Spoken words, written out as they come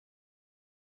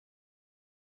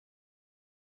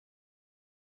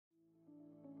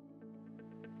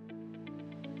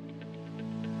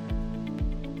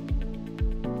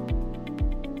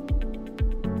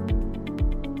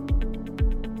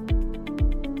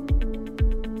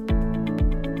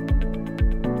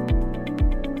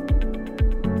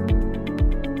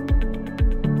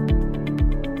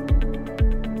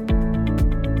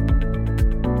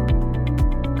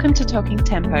Talking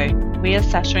Tempo. We are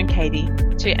Sasha and Katie,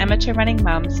 two amateur running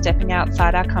mums stepping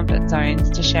outside our comfort zones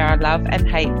to share our love and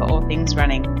hate for all things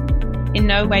running. In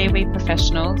no way are we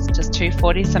professionals, just two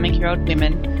 40-something-year-old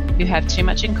women who have too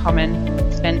much in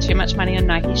common, spend too much money on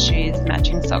Nike shoes,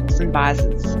 matching socks and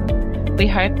visors. We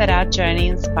hope that our journey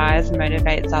inspires and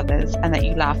motivates others and that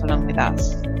you laugh along with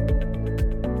us.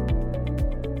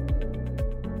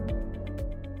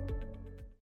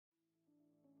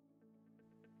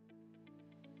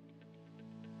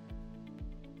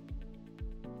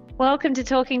 Welcome to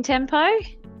Talking Tempo.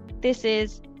 This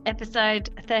is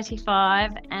episode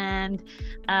 35 and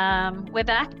we're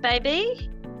back,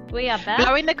 baby. We are back.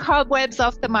 Blowing the cobwebs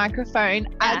off the microphone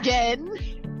again.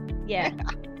 Yeah.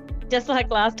 Just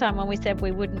like last time when we said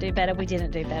we wouldn't do better, we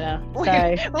didn't do better.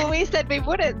 So we said we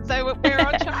wouldn't, so we're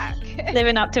on track.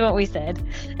 Living up to what we said.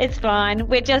 It's fine.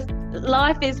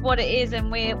 Life is what it is,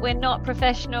 and we're not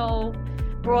professional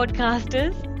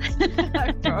broadcasters.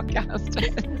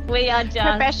 We are just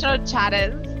professional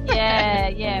chatters.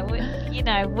 Yeah.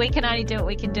 We can only do what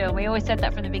we can do, and we always said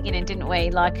that from the beginning, didn't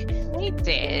we? Like, we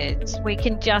did. We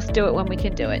can just do it when we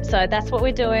can do it. So that's what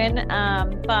we're doing.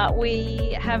 But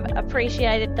we have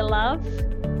appreciated the love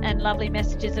and lovely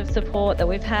messages of support that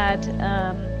we've had,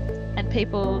 and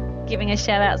people giving us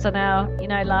shout outs on our,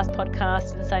 last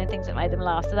podcast and saying things that made them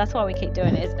laugh. So that's why we keep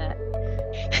doing it, isn't it?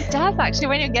 It does, actually,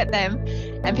 when you get them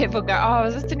and people go, I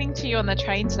was listening to you on the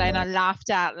train today and I laughed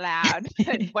out loud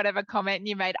at whatever comment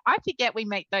you made. I forget we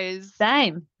make those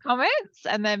same comments,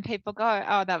 and then people go,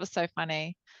 oh, that was so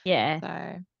funny. Yeah.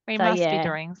 So we must be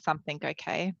doing something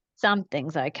okay.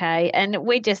 Something's okay. And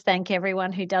we just thank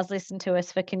everyone who does listen to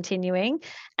us for continuing.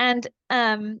 And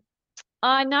I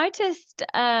noticed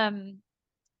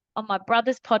on my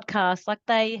brother's podcast, like,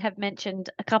 they have mentioned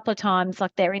a couple of times,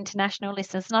 like, their international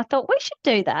listeners. And I thought we should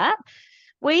do that.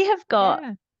 We have got,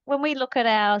 when we look at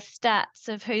our stats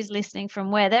of who's listening from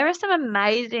where, there are some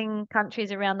amazing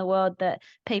countries around the world that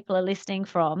people are listening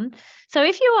from. So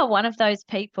if you are one of those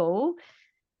people,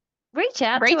 reach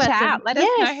out to us. Let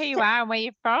us know who you are and where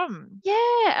you're from.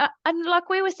 Yeah. And like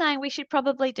we were saying, we should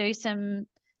probably do some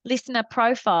listener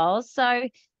profiles. So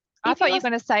I thought you were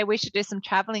going to say we should do some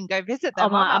traveling, go visit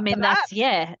them. That's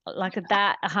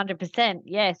 100%.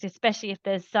 Yes, especially if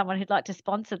there's someone who'd like to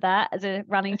sponsor that as a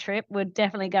running trip, we'd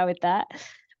definitely go with that.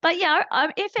 But yeah,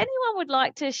 if anyone would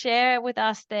like to share with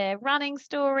us their running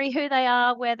story, who they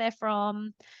are, where they're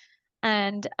from,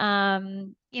 and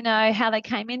how they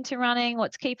came into running,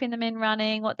 what's keeping them in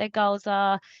running, what their goals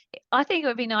are, I think it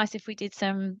would be nice if we did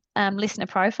some listener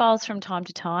profiles from time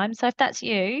to time. So if that's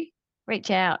you, reach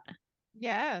out.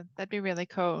 Yeah, that'd be really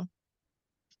cool.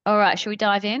 All right, should we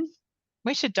dive in?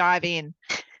 We should dive in.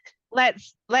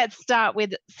 Let's start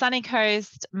with Sunny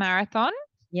Coast Marathon.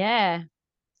 Yeah.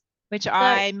 Which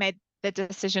I made the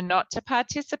decision not to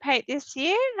participate this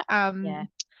year.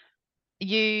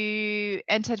 You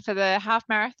entered for the half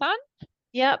marathon.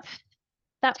 Yep.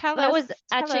 That was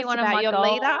actually one of my your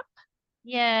lead up.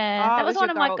 Yeah, that was one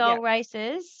of my goal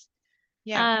races.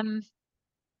 Yeah.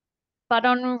 But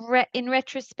in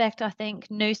retrospect, I think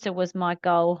Noosa was my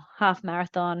goal half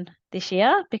marathon this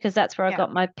year, because that's where I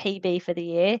got my PB for the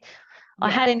year. I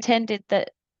had intended that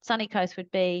Sunny Coast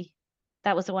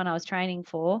that was the one I was training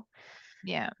for.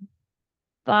 Yeah.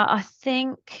 But I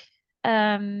think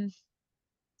you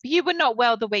were not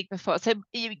well the week before. So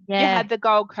you had the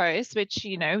Gold Coast, which,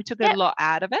 took a lot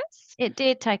out of us. It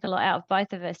did take a lot out of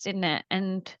both of us, didn't it?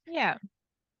 And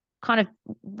kind of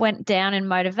went down in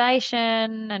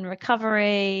motivation and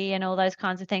recovery and all those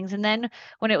kinds of things. And then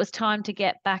when it was time to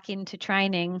get back into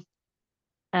training,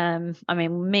 me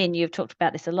and you have talked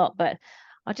about this a lot, but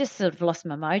I just sort of lost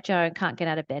my mojo and can't get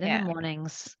out of bed in the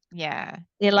mornings. Yeah.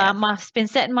 The alarm, I've been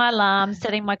setting my alarm,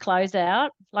 setting my clothes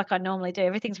out like I normally do.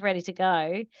 Everything's ready to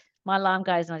go. My alarm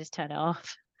goes and I just turn it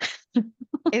off.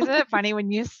 Isn't it funny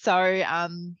when you're so,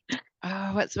 when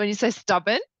you're so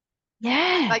stubborn?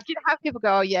 Yeah. Like, have people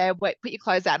go, oh, yeah, wait, put your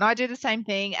clothes out. And I do the same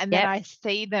thing. And then I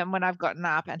see them when I've gotten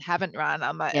up and haven't run.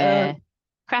 I'm like,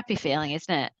 crappy feeling,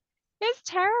 isn't it? It's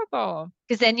terrible.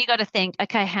 Because then you got to think,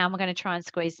 okay, how am I going to try and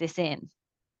squeeze this in?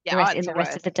 Yeah, the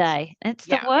rest of the day. It's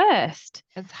the worst.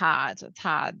 It's hard. So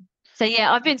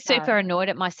I've been super annoyed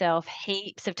at myself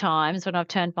heaps of times when I've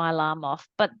turned my alarm off.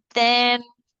 But then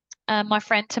my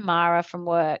friend Tamara from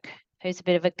work, who's a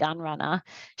bit of a gun runner,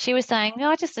 she was saying,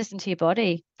 just listen to your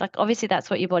body. Like, obviously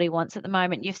that's what your body wants at the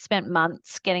moment. You've spent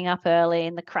months getting up early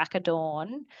in the crack of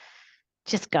dawn.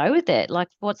 Just go with it. Like,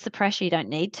 what's the pressure? You don't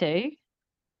need to.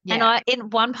 Yeah. And in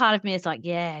one part of me is like,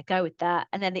 yeah, go with that.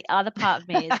 And then the other part of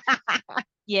me is,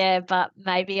 yeah, but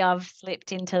maybe I've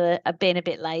slipped into being a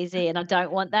bit lazy, and I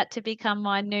don't want that to become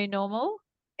my new normal.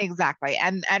 exactly.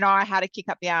 And I had a kick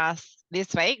up the ass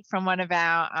this week from one of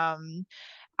our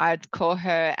I'd call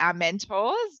her our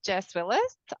mentors, Jess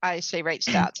Willis. She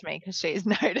reached out to me because she's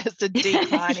noticed a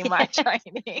decline in my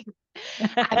training.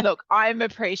 And look, I'm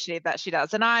appreciative that she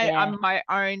does. And I'm my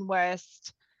own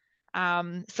worst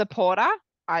supporter.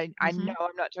 I know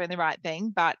I'm not doing the right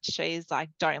thing, but she's like,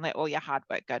 don't let all your hard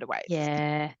work go to waste.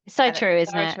 Yeah. So true,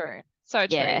 isn't it? So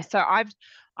true. So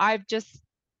I've just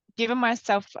given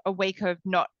myself a week of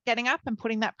not getting up and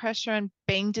putting that pressure and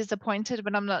being disappointed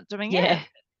when I'm not doing it,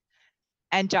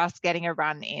 and just getting a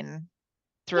run in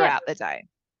throughout the day.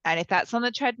 And if that's on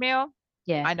the treadmill,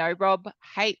 I know Rob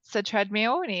hates a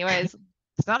treadmill and he always,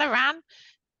 it's not a run.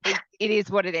 It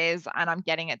is what it is, and I'm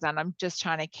getting it done. I'm just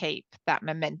trying to keep that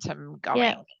momentum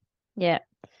going. Yeah.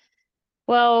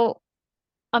 Well,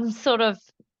 I'm sort of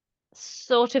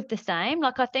the same.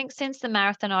 Like, I think since the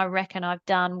marathon, I reckon I've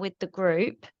done with the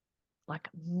group like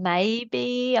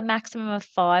maybe a maximum of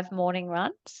 5 morning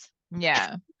runs.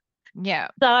 Yeah.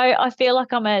 So I feel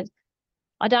like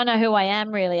I don't know who I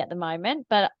am really at the moment,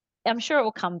 but I'm sure it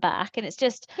will come back. And it's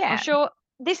just, I'm sure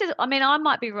I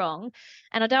might be wrong,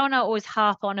 and I don't want to always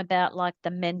harp on about like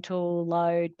the mental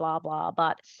load, blah, blah,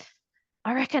 but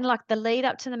I reckon like the lead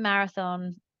up to the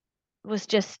marathon was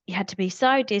just, you had to be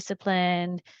so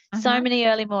disciplined, so many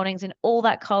early mornings in all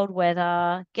that cold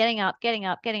weather, getting up,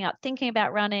 thinking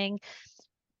about running,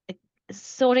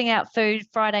 sorting out food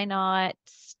Friday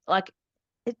nights. Like,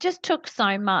 it just took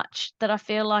so much that I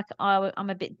feel like I'm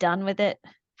a bit done with it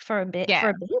for a bit.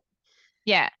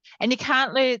 Yeah. And you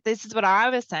can't lose. This is what I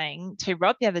was saying to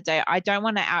Rob the other day. I don't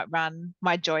want to outrun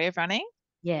my joy of running.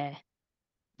 Yeah.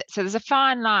 So there's a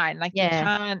fine line. Like, you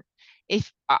can't,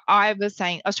 if I was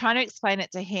saying, I was trying to explain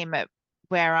it to him at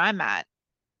where I'm at,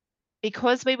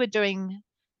 because we were doing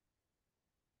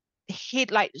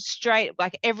straight,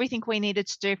 like everything we needed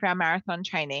to do for our marathon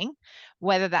training,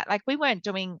 whether that, like, we weren't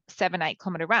doing 7-8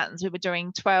 kilometer runs, we were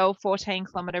doing 12 14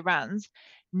 kilometer runs.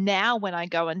 Now when I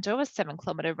go and do a 7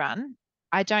 kilometer run,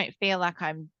 I don't feel like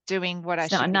I'm doing what I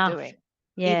should be doing.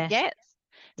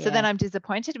 So then I'm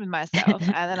disappointed with myself,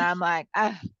 and then I'm like,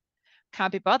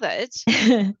 can't be bothered.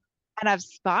 And I've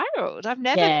spiraled. I've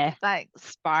never like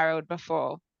spiraled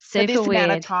before. Super for this weird.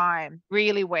 amount of time.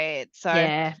 Really weird. So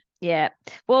yeah.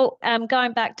 Well,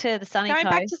 going back to the sunny coast.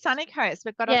 Going back to sunny coast,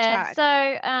 we've got off track. So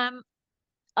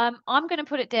I'm going to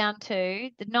put it down to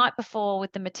the night before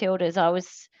with the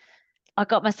Matildas. I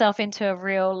got myself into a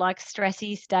real like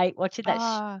stressy state watching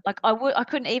that. I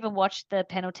couldn't even watch the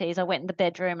penalties. I went in the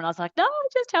bedroom and I was like, no,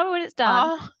 just tell me when it's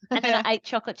done. And then I ate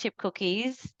chocolate chip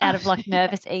cookies out of like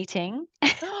nervous eating.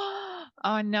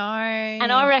 Oh no.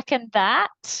 And I reckon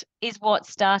that is what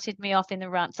started me off in the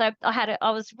run. So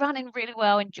I was running really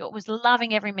well and was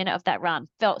loving every minute of that run.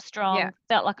 Felt strong,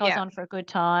 felt like I was on for a good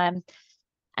time.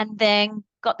 And then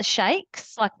got the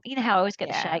shakes. Like, you know how I always get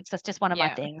the shakes. That's just one of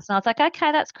my things. And I was like,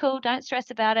 okay, that's cool. Don't stress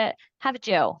about it. Have a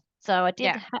gel. So I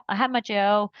did. I had my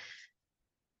gel,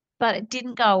 but it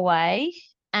didn't go away.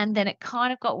 And then it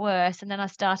kind of got worse. And then I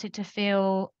started to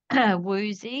feel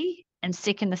woozy and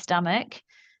sick in the stomach,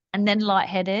 and then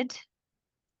lightheaded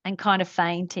and kind of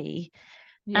fainty.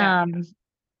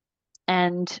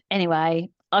 And anyway,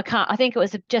 I think it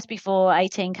was just before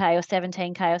 18K or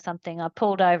 17K or something, I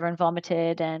pulled over and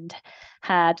vomited and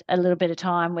had a little bit of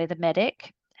time with a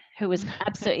medic who was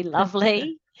absolutely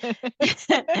lovely.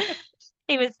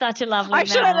 He was such a lovely man. I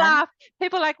shouldn't laugh.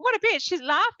 People are like, what a bitch, she's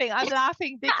laughing. I'm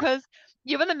laughing because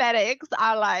you and the medics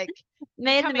are like,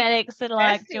 me and the medics are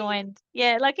like joined.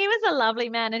 Yeah, like, he was a lovely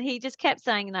man, and he just kept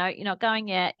saying, no, you're not going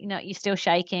yet. You know, you're still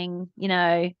shaking. You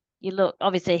know, you look,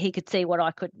 obviously he could see what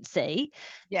I couldn't see.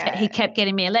 Yeah. He kept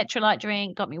getting me electrolyte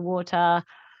drink, got me water.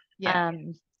 Yeah.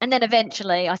 And then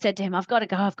eventually I said to him, I've got to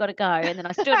go. And then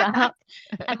I stood up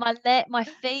and my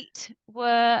feet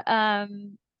were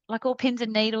like all pins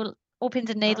and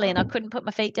needly, and I couldn't put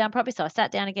my feet down properly. So I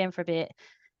sat down again for a bit,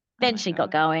 eventually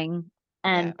got going,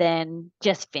 and then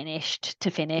just finished to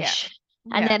finish.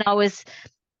 And then I was,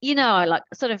 you know, like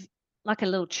sort of like a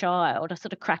little child, I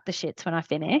sort of cracked the shits when I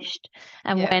finished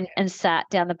and went and sat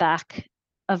down the back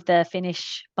of the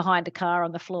finish behind a car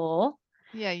on the floor.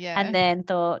 And then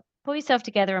thought, pull yourself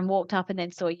together, and walked up and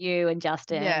then saw you and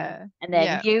Justin. And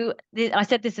then I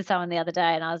said this to someone the other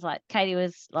day, and I was like, Katie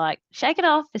was like, shake it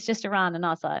off. It's just a run. And I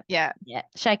was like, yeah,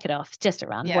 shake it off. It's just a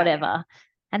run, whatever.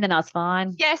 And then I was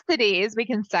fine. Yes, it is. We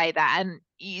can say that. And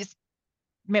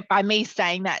by me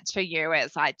saying that to you,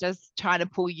 it's like just trying to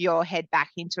pull your head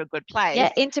back into a good place.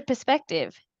 Yeah, into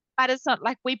perspective. But it's not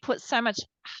like we put so much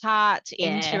heart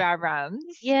into our runs.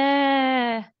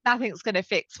 Yeah. Nothing's going to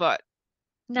fix what.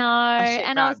 No,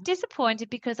 and I was disappointed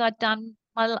because I'd done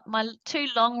my two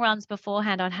long runs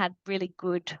beforehand, I'd had really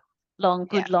good long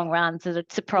runs that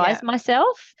had surprised Yeah.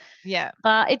 myself. Yeah.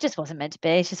 But it just wasn't meant to be.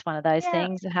 It's just one of those Yeah.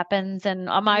 things that happens, and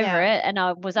I'm over Yeah. it. And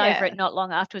I was over Yeah. it not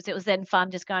long afterwards. It was then fun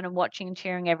just going and watching and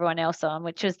cheering everyone else on,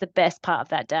 which was the best part of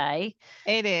that day.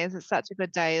 It is. It's such a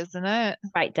good day, isn't it?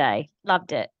 Great day.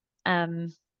 Loved it.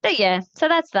 But yeah, so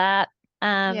that's that.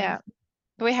 Yeah.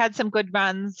 We had some good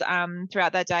runs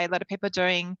throughout that day. A lot of people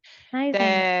doing Amazing.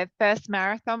 their first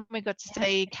marathon. We got to Yeah.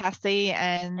 see Cassie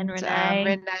And and Renee.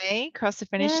 Renee cross the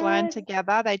finish line Yes.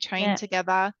 together. They trained Yeah.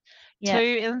 together. Yeah.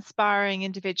 Two inspiring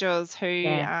individuals who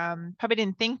Yeah. probably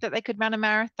didn't think that they could run a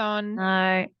marathon.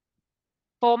 No.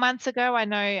 4 months ago, I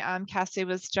know Cassie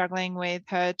was struggling with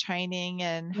her training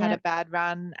and had Yeah. a bad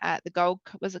run at the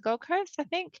was it Gold Coast, I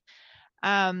think?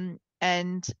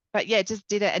 But yeah, just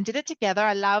did it and did it together.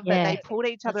 I love that they Yeah. pulled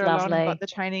each That's other along and got lovely. the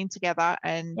training together.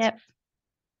 And Yep.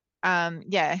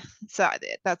 yeah, so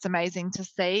that's amazing to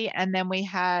see. And then we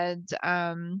had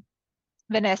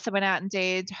Vanessa went out and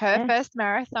did her Yeah. first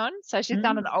marathon. So she's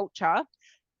done Mm. an ultra,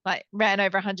 like ran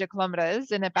over 100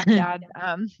 kilometers in a backyard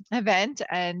event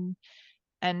and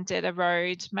did a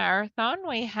road marathon.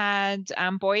 We had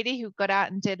Boydie, who got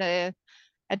out and did a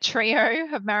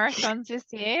trio of marathons this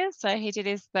year. So he did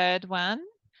his third one.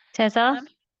 Tessa.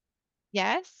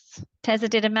 Yes. Tessa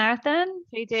did a marathon.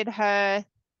 She did her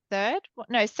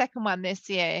second one this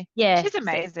year. Yeah. She's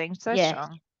amazing. So Yeah.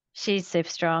 strong. She's super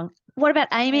strong. What about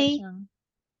So Amy? strong.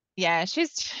 Yeah,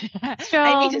 she's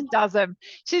Strong. Amy just does them.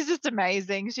 She's just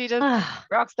amazing. She just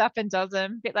rocks up and does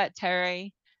them, a bit like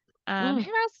Terry. Who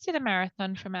else did a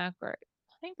marathon from our group?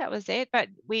 I think that was it. But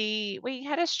we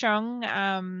had a strong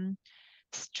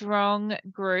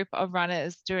group of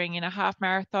runners doing half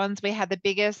marathons. We had the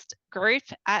biggest group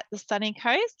at the Sunny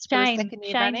Coast for the second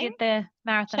year running. Shane did the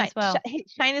marathon as well.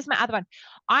 Shane is my other one.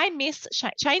 I miss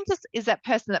Shane. Shane just is that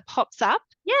person that pops up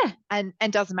and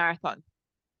does a marathon.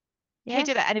 Yeah. He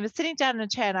did it and he was sitting down in a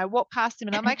chair and I walked past him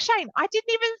and I'm like, Shane, I didn't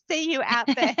even see you out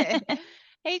there.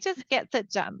 He just gets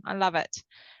it done. I love it.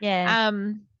 Yeah.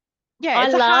 Yeah,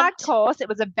 it's a hard course. It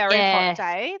was a very hot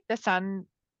day. The sun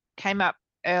came up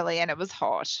early and it was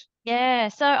hot. Yeah.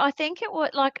 So I think it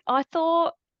was like, I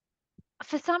thought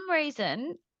for some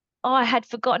reason I had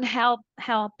forgotten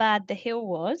how bad the hill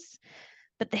was,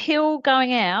 but the hill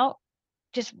going out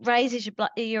just raises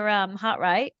your heart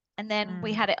rate. And then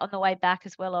we had it on the way back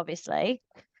as well, obviously.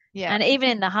 Yeah. And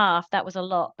even in the half, that was a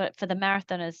lot. But for the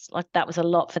marathoners, like that was a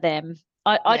lot for them.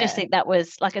 I just think that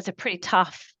was like, it's a pretty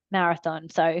tough marathon.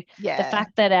 So the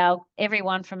fact that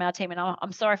everyone from our team, and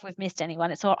I'm sorry if we've missed anyone,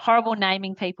 it's horrible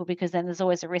naming people because then there's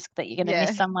always a risk that you're going to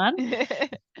miss someone.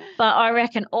 But I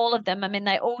reckon all of them, I mean,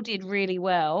 they all did really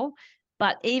well,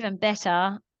 but even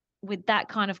better with that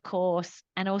kind of course.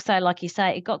 And also, like you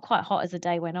say, it got quite hot as the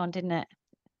day went on, didn't it?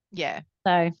 Yeah.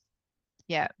 So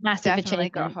yeah, massive definitely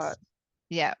achievements. got hot.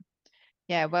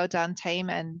 Yeah, well done, team.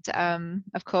 And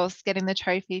of course, getting the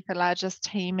trophy for largest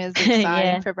team is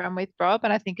exciting for Run with Rob.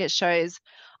 And I think it shows,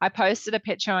 I posted a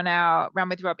picture on our Run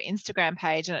with Rob Instagram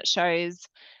page and it shows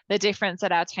the difference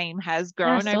that our team has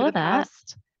grown over the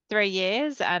past 3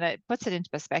 years and it puts it into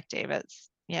perspective. It's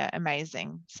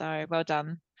amazing. So well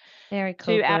done. Very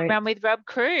cool. To our Run with Rob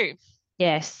crew.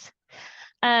 Yes.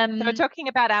 So we're talking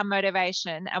about our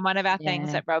motivation, and one of our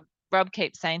things that Rob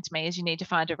keeps saying to me is you need to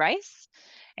find a race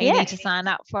and you need to sign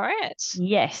up for it.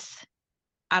 Yes.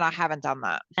 And I haven't done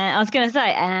that. I was going to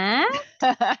say,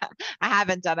 I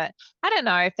haven't done it. I don't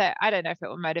know if it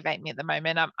will motivate me at the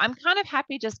moment. I'm kind of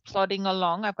happy just plodding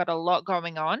along. I've got a lot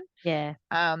going on. Yeah.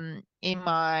 In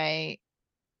my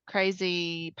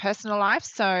crazy personal life,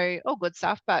 so all good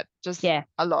stuff, but just a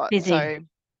lot. Busy. So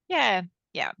yeah.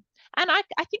 And I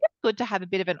think it's good to have a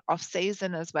bit of an off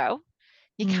season as well.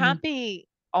 You can't be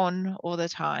on all the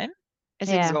time.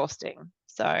 It's exhausting.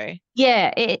 So I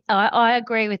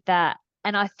agree with that.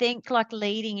 And I think like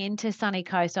leading into Sunny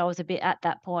Coast, I was a bit at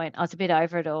that point. I was a bit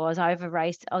over it all. I was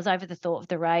over the thought of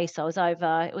the race. It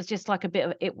was just like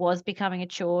it was becoming a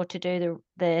chore to do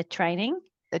the training.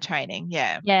 The training,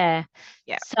 yeah.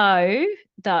 So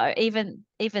though, even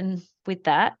with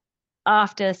that,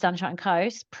 after Sunshine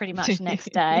Coast, pretty much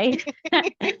next day,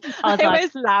 I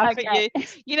always laugh at you.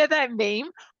 You know that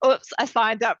meme? Oops, I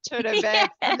signed up to an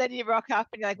event, and then you rock up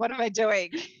and you're like, "What am I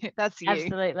doing?" That's you.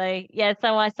 Absolutely, yeah.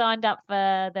 So I signed up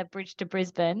for the Bridge to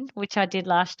Brisbane, which I did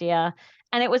last year,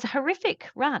 and it was a horrific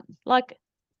run. Like,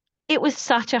 it was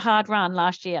such a hard run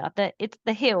last year. It's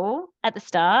the hill at the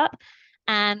start.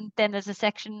 And then there's a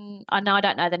section, I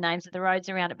don't know the names of the roads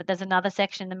around it, but there's another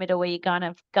section in the middle where you kind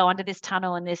of go under this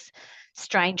tunnel and this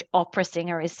strange opera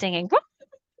singer is singing.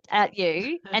 at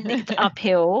you, and it's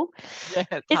uphill. Yeah,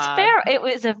 it's hard. It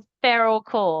was a feral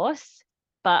course,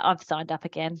 but I've signed up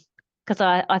again because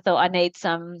I thought I need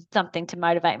something to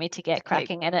motivate me to get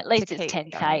cracking, and at least it's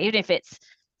 10K, going.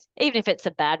 even if it's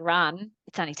a bad run,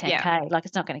 it's only 10K. Like,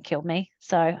 it's not going to kill me.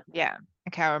 So yeah.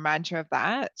 Okay, I'll remind you of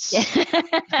that.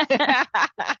 yeah.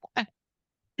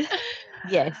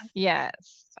 Yes.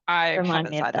 Yes. I Remind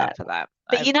haven't me of signed up that. for that.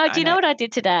 But do you know what I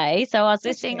did today? So I was Did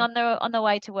listening you? on the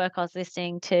way to work, I was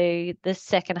listening to the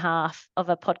second half of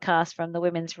a podcast from the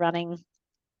Women's Running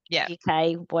Yeah.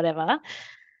 UK, whatever.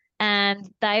 And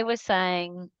they were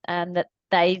saying that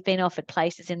they've been offered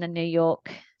places in the New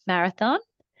York Marathon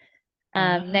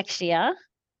next year,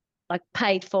 like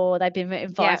paid for. They've been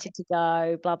invited to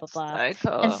go, blah, blah, blah. So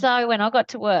cool. And so when I got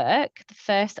to work,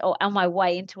 on my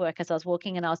way into work as I was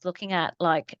walking, and I was looking at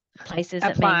like places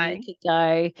that maybe we could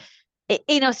go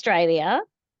in Australia,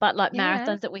 but like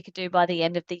marathons that we could do by the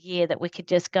end of the year, that we could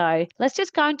just go, let's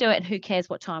just go and do it, and who cares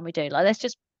what time we do? Like, let's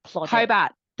just plod it.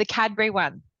 Hobart, the Cadbury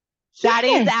one. That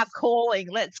is our calling.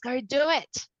 Let's go do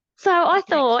it. So I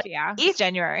thought, it's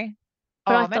January.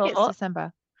 But maybe it's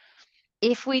December.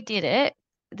 If we did it,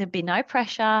 there'd be no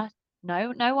pressure,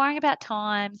 no worrying about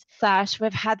times. Sash,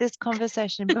 we've had this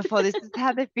conversation before. This is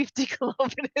how the 50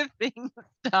 kilometer thing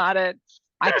started.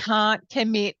 I can't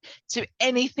commit to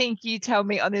anything you tell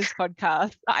me on this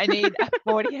podcast. I need a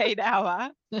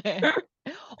 48-hour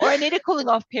or I need a cooling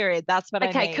off period. That's what I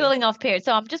need. Okay, cooling off period.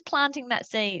 So I'm just planting that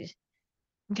seed.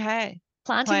 Okay.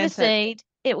 Planting the seed.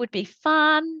 It would be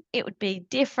fun. It would be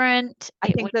different. I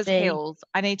think there's hills.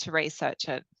 I need to research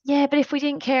it. Yeah, but if we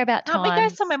didn't care about time. Can't we go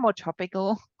somewhere more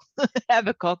tropical? Have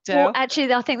a cocktail. Well,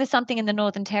 actually, I think there's something in the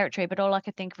Northern Territory, but all I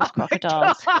could think of was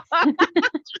crocodiles.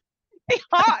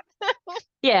 Hot.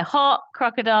 Yeah, hot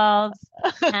crocodiles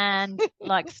and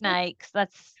like snakes.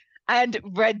 And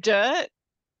red dirt.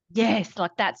 Yes,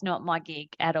 like that's not my gig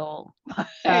at all.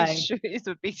 My shoes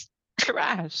would be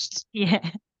trashed. Yeah.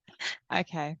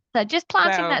 Okay. So just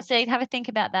planting that seed, have a think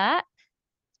about that.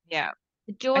 Yeah.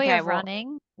 The joy of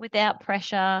running without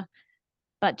pressure,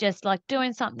 but just like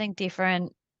doing something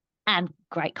different, and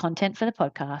great content for the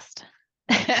podcast.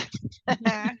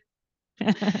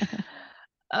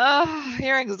 Oh,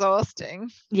 you're exhausting.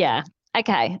 Yeah.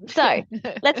 Okay. So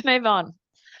let's move on.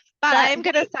 But I'm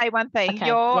going to say one thing.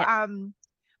 Okay,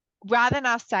 rather than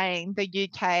us saying the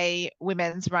UK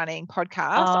Women's Running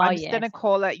Podcast, I'm just going to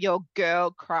call it your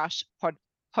Girl Crush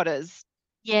Podders.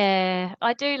 Yeah,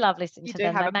 I do love listening to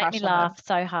them. They make me laugh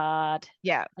so hard.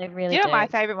 Yeah. They really do. You know what my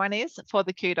favourite one is? For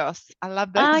the Kudos. I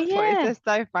love those boys. They're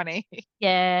so funny.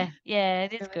 Yeah,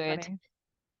 it is really good. Funny.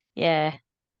 Yeah.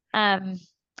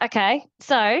 Okay,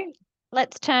 so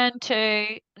let's turn to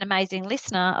an amazing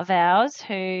listener of ours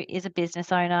who is a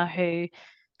business owner who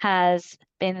has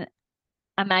been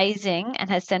amazing and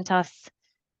has sent us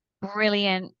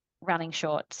brilliant running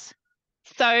shorts.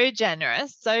 So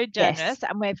generous.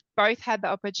 And we've both had the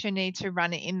opportunity to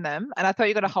run in them. And I thought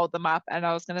you were going to hold them up. And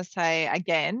I was going to say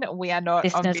again, we are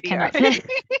not on video.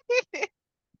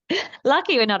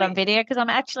 Lucky we're not on video, because I'm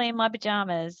actually in my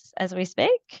pajamas as we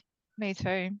speak. Me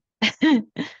too.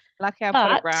 Lucky I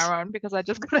put a bra on because I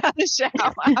just got out of the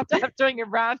shower after doing a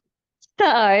run.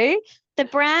 So the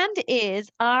brand is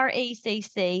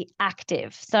RECC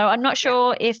Active. So I'm not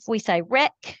sure if we say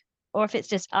REC or if it's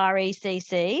just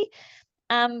RECC.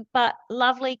 But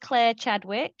lovely Claire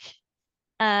Chadwick,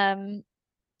 she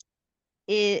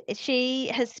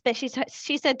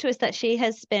said to us that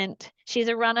she's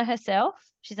a runner herself.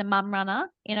 She's a mum runner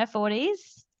in her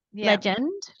 40s. Legend.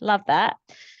 Love that.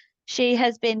 She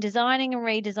has been designing and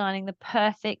redesigning the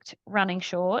perfect running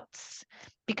shorts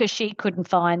because she couldn't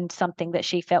find something that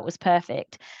she felt was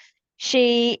perfect.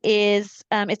 She is,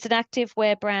 it's an active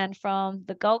wear brand from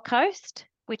the Gold Coast,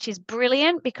 which is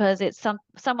brilliant because it's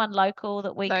someone local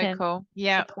that we can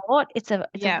support. It's a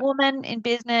woman in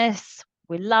business.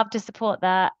 We love to support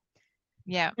that.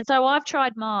 Yeah. And so I've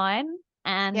tried mine,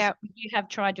 and you have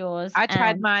tried yours. I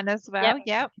tried mine as well.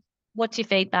 Yep. What's your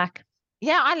feedback?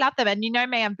 Yeah, I love them. And you know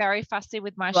me, I'm very fussy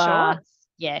with my shorts.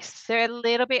 Yes. They're a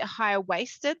little bit higher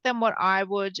waisted than what I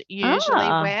would usually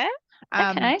wear.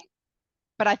 Okay.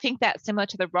 But I think that's similar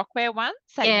to the Rockwear ones.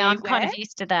 I'm kind of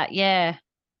used to that. Yeah.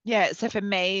 Yeah. So for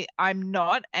me, I'm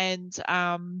not. And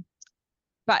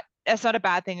but it's not a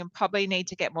bad thing, and probably need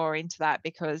to get more into that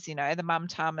because, you know, the mum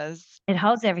tummers. It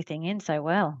holds everything in so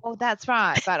well. Oh, that's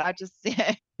right. But I just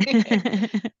but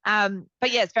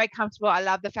yeah, it's very comfortable. I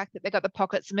love the fact that they've got the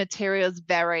pockets. The material is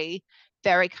very,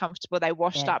 very comfortable. They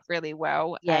washed up really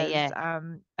well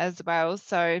as well.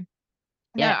 So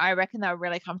No, Yeah. I reckon they're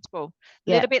really comfortable.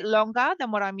 A Yeah. little bit longer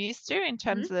than what I'm used to in Mhm.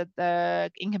 terms of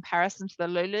in comparison to the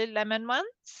Lululemon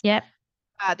ones. Yep.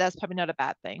 That's probably not a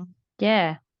bad thing.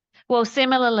 Yeah. Well,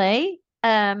 similarly,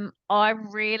 I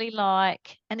really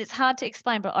like, and it's hard to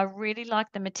explain, but I really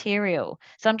like the material.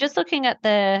 So I'm just looking at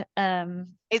the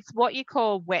It's what you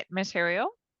call wet material.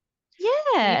 You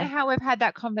know yeah. how we've had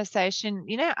that conversation,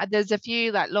 there's a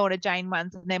few like Lorna Jane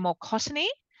ones and they're more cottony.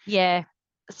 Yeah.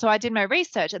 So I did my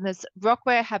research and there's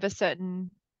Rockwear have a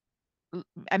certain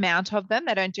amount of them.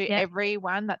 They don't do Yep. every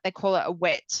one, that they call it a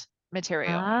wet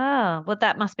material. Ah, well,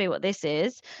 that must be what this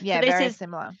is. Yeah, So this very is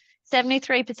similar.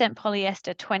 73%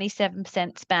 polyester,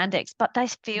 27% spandex, but they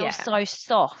feel Yeah. so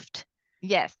soft.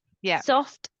 Yes. Yeah.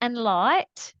 Soft and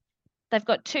light. They've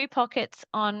got 2 pockets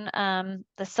on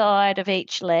the side of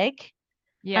each leg.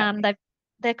 Yeah.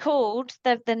 They're called,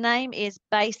 the name is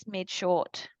Base Mid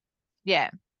Short. Yeah.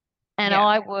 And Yeah.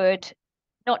 I would,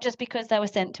 not just because they were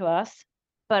sent to us,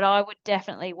 but I would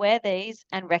definitely wear these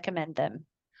and recommend them.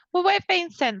 Well, we've been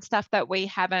sent stuff that we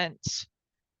haven't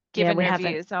given we haven't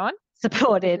reviews on.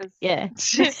 supported. Yeah.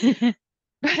 We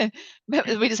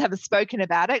just haven't spoken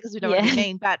about it because we don't know what you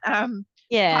mean. But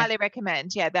Yeah. highly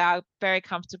recommend. Yeah, they are very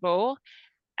comfortable.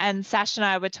 And Sash and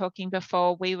I were talking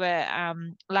before, we were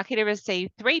lucky to receive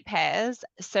 3 pairs.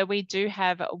 So we do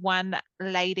have one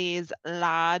ladies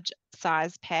large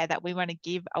size pair that we want to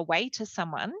give away to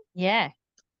someone Yeah.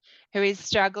 who is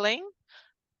struggling,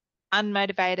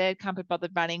 unmotivated, can't be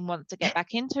bothered running, wants to get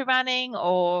back into running,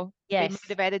 or Yes. be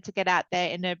motivated to get out there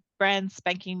in a brand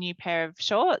spanking new pair of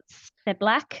shorts. They're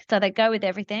black, so they go with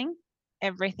everything.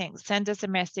 Everything. Send us a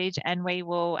message and we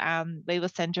will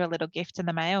send you a little gift in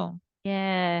the mail.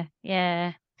 Yeah,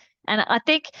 yeah. And I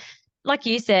think, like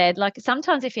you said, like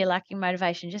sometimes if you're lacking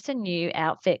motivation, just a new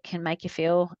outfit can make you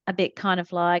feel a bit kind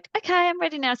of like, okay, I'm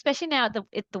ready now, especially now the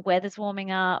weather's warming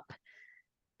up.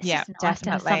 It's Yeah, just nice to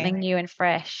have definitely. something new and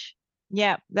fresh.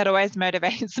 Yeah, that always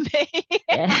motivates me.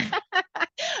 Yeah.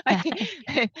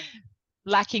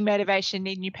 Lacking motivation,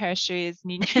 need new pair of shoes.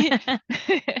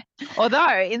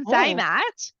 Although, in saying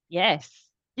that, yes,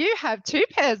 you have 2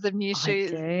 pairs of new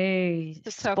shoes. I do.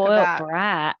 To talk Spoiled about.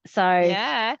 brat. So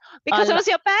yeah, because it was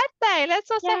your birthday.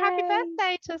 Let's all say happy Yay.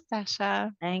 birthday to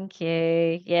Sasha. Thank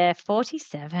you. Yeah,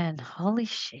 47. Holy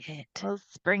shit. Well,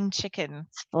 spring chicken.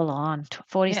 It's full on.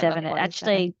 47. Yeah, It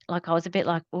actually, like, I was a bit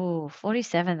like, oh,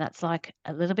 47, that's like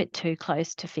a little bit too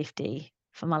close to 50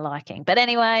 for my liking. But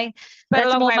anyway, but that's a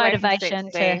long more way away from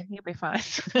motivation 60. to. You'll be fine.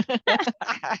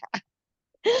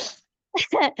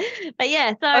 But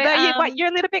yeah, so although you're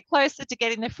a little bit closer to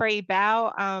getting the free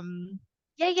bow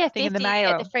yeah, thing 50, in the you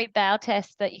mail. get the free bow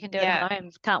test that you can do at home.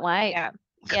 Can't wait. Yeah,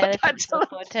 Yeah, that's something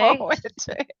to look forward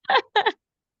to.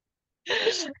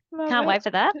 Can't wait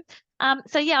for that.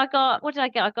 So yeah, what did I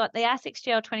get? I got the Asics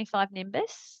Gel 25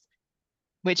 Nimbus,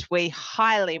 which we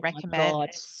highly recommend. God,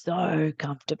 so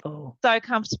comfortable. So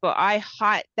comfortable.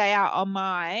 They are on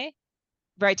my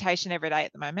rotation every day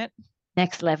at the moment.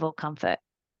 Next level comfort.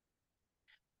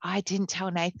 I didn't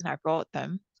tell Nathan I brought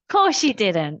them. Of course you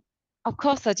didn't. Of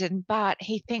course I didn't, but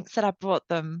he thinks that I brought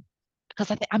them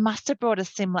because I must have brought a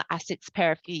similar Asics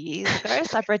pair a few years ago.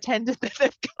 So I pretended that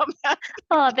they've come out.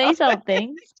 Oh, these old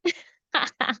things.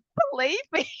 Believe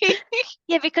me.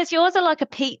 Yeah, because yours are like a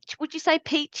peach. Would you say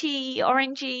peachy,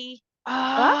 orangey?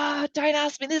 Oh, don't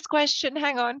ask me this question.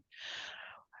 Hang on.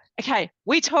 Okay,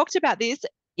 we talked about this.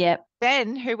 Yep.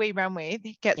 Ben, who we run with,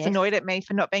 gets annoyed at me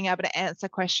for not being able to answer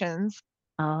questions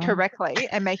correctly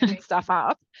and making stuff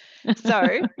up.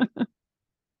 So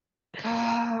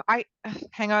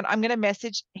hang on, I'm going to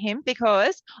message him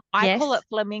because I call it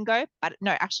flamingo, but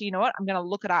no, actually, you know what? I'm going to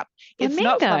look it up. It's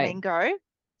not flamingo.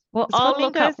 Well, I'll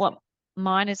look up what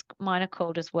mine are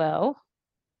called as well.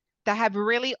 They have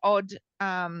really odd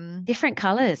different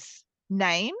colors,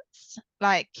 names,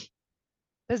 like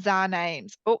bizarre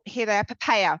names. Oh, here they are.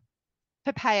 Papaya,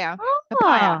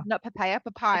 not papaya.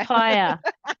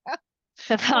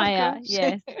 Papaya,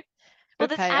 yes. Well,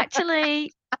 there's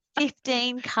actually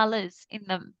 15 colors in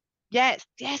them. Yes,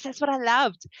 that's what I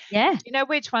loved. Yeah. Do you know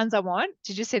which ones I want?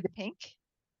 Did you see the pink?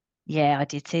 Yeah, I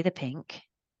did see the pink.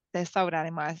 They're sold out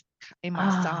in my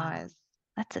size.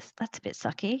 That's a bit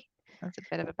sucky. That's a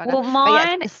bit of a bugger. Well,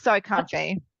 mine is so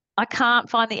comfy. I can't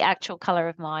find the actual color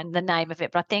of mine, the name of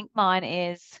it, but I think mine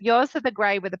is. Yours are the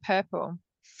grey with the purple.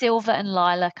 Silver and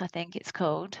lilac, I think it's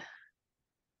called.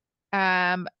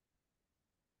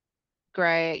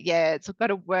 Grey, yeah, it's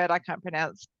got a word I can't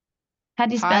pronounce. How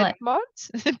do you spell it? Piedmont.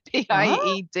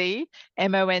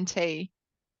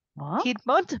 What?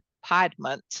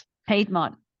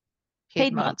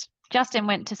 Piedmont. Justin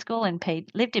went to school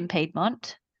lived in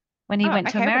Piedmont when he went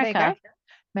to America.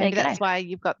 There Maybe you that's go. why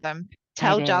you've got them.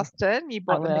 Tell Maybe. Justin you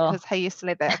bought them will. because he used to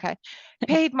live there. Okay.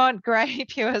 Piedmont Grey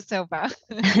Pure Silver.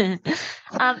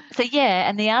 So yeah,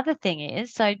 and the other thing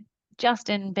is, so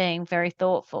Justin, being very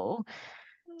thoughtful,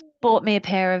 bought me a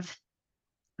pair of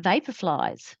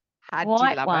Vaporflies, How'd you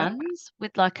white love it? ones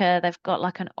with they've got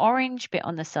like an orange bit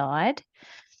on the side,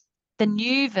 the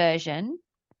new version.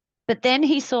 But then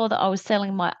he saw that I was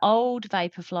selling my old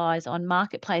Vaporflies on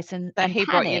Marketplace and He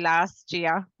brought you panicked. last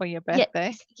year for your Yeah,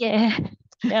 birthday. yeah.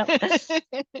 Yep.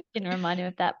 Didn't remind him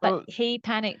of that. But Well, he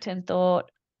panicked and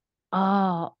thought,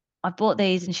 oh, I bought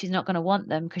these and she's not going to want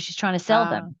them because she's trying to sell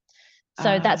them.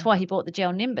 So that's why he bought the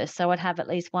gel Nimbus. So I'd have at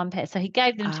least one pair. So he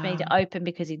gave them to me to open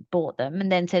because he'd bought them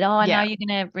and then said, oh, I know Yeah. you're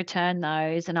going to return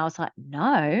those. And I was like,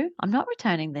 no, I'm not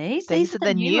returning these. These These are are the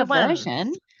the newer new ones.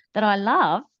 version that I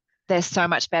love. They're so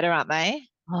much better, aren't they?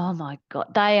 Oh my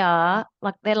God. They're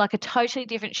like a totally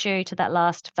different shoe to that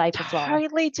last Vaporfly.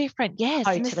 Totally different. Yes.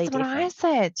 And this Totally is what I different.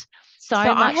 said. So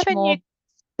I much have a more new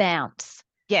bounce.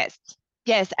 Yes.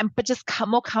 Yes. But just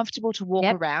more comfortable to walk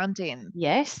Yep. around in.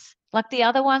 Yes. Like the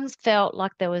other ones felt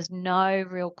like there was no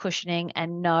real cushioning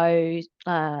and no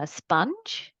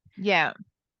sponge. Yeah.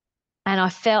 And I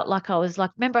felt like I was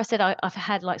like, remember I said I've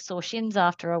had like sore shins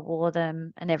after I wore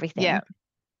them and everything. Yeah.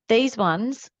 These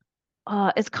ones,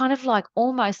 it's kind of like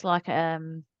almost like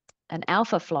an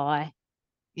Alpha Fly.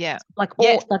 Yeah. Like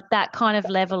Yes. like that kind of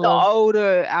level The of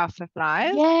older Alpha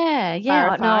Flies. Yeah.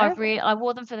 No, Clarify. I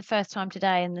wore them for the first time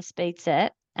today in the speed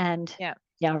set and Yeah.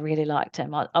 I really liked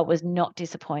them. I was not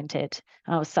disappointed.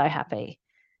 I was so happy.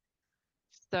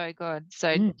 So good.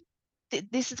 So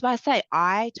this is why I say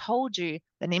I told you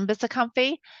the Nimbus are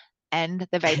comfy and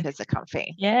the Vapors are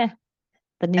comfy. Yeah.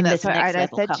 The And Nimbus that's why next I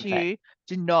level said comfort. to you,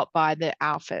 do not buy the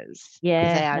Alphas. Yeah.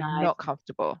 Because they are No. not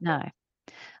comfortable. No.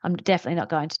 I'm definitely not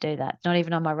going to do that. Not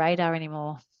even on my radar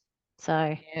anymore.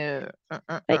 So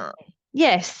but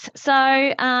yes. So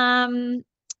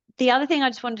the other thing I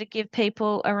just wanted to give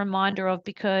people a reminder of,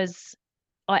 because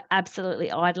I absolutely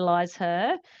idolize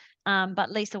her. But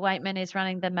Lisa Waitman is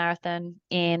running the marathon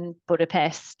in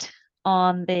Budapest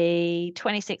on the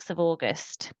 26th of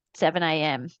August, 7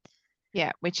 a.m.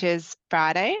 Yeah, which is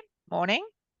Friday morning.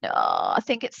 Oh, I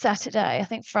think it's Saturday. I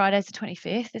think Friday's the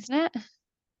 25th, isn't it?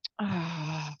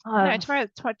 No, tomorrow's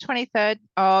 23rd.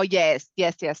 Oh, yes.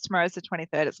 Tomorrow's the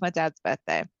 23rd. It's my dad's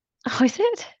birthday. Oh, is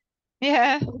it?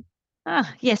 Yeah.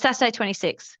 Yeah, Saturday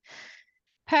 26th.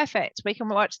 Perfect. We can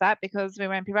watch that because we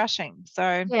won't be rushing.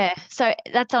 So yeah, so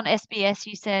that's on SBS,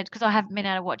 you said, because I haven't been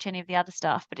able to watch any of the other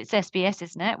stuff, but it's SBS,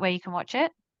 isn't it, where you can watch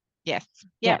it? Yes.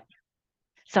 Yep.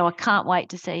 So I can't wait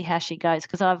to see how she goes,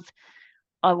 because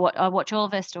I watch all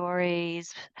of her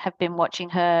stories, have been watching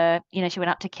her. You know, she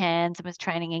went up to Cairns and was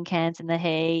training in Cairns in the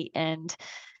heat, and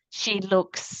she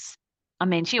looks, I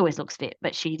mean, she always looks fit,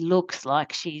 but she looks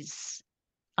like she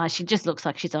just looks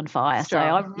like she's on fire. Strong.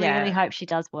 So I really hope she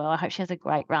does well. I hope she has a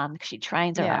great run because she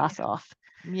trains her ass off.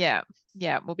 Yeah.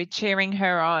 We'll be cheering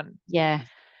her on. Yeah.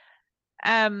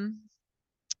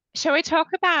 Shall we talk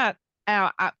about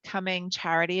our upcoming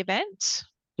charity event?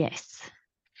 Yes.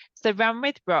 So Run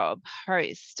with Rob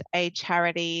host a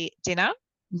charity dinner.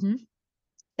 Mm-hmm.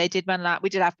 They did one we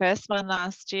did our first one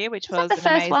last year, which was the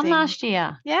first one last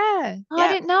year. Yeah.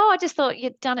 I didn't know. I just thought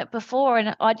you'd done it before,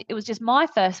 and it was just my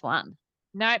first one.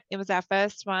 No, it was our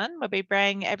first one where we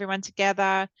bring everyone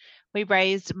together. We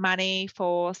raised money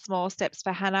for Small Steps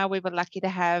for Hannah. We were lucky to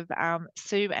have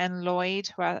Sue and Lloyd,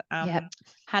 who are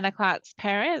Hannah Clark's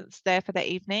parents, there for the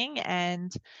evening,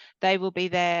 and they will be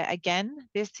there again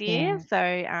this year.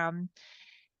 So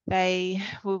they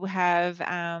will have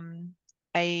an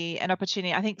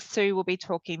opportunity. I think Sue will be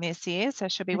talking this year, so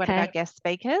she'll be one of our guest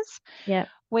speakers. Yeah.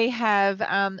 We have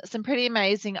some pretty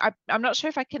amazing. I'm not sure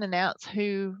if I can announce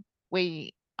who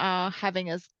we are having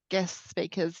as guest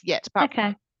speakers yet, but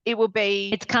it will be.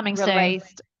 It's coming released,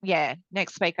 soon. Yeah,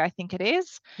 next week I think it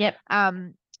is. Yep.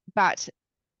 But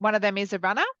one of them is a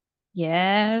runner.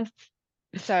 Yes.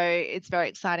 So it's very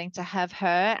exciting to have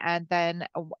her, and then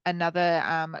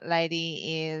another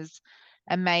lady is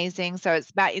amazing. So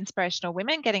it's about inspirational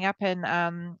women getting up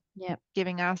and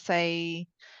giving us a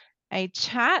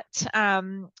chat.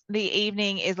 The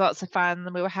evening is lots of fun.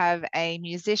 We will have a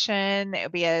musician. It'll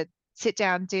be a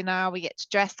sit-down dinner. We get to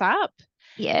dress up.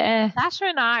 Yeah. Sasha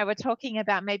and I were talking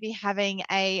about maybe having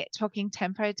a talking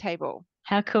tempo table.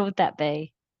 How cool would that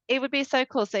be? It would be so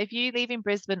cool. So if you live in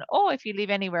Brisbane, or if you live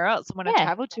anywhere else and want to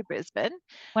travel to Brisbane,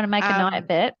 want to make a night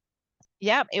of it.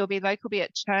 Yeah, it will be local, be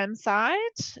at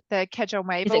Chermside, the Kedron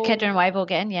Wavell. Is it Kedron Wavell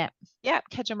again? Yeah. Yeah,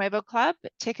 Kedron Wavell Club.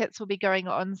 Tickets will be going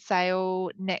on sale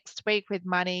next week, with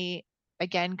money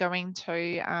again going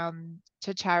to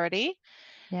charity.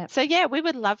 Yep. So yeah, we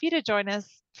would love you to join us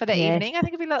for the Yes. evening. I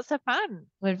think it'd be lots of fun.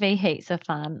 Would be heaps of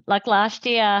fun. Like last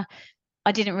year,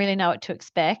 I didn't really know what to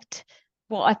expect.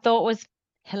 What I thought was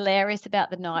hilarious about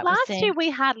the night was Last seeing. year we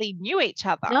hardly knew each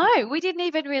other. No, we didn't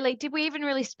even really. Did we even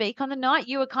really speak on the night?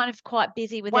 You were kind of quite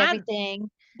busy with Once. everything.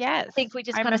 Yes. I think we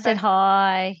just I kind of said remember.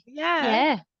 hi. Yeah.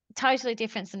 Yeah. Totally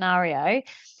different scenario.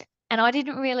 And I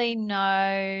didn't really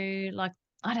know, like,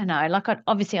 I don't know, like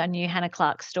obviously I knew Hannah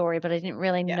Clark's story, but I didn't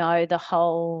really Yeah. know the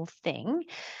whole thing.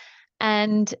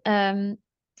 And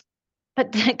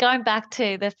but going back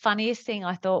to the funniest thing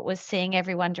I thought was seeing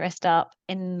everyone dressed up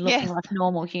and looking Yes. like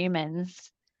normal humans.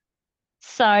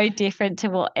 So different to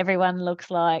what everyone looks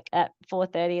like at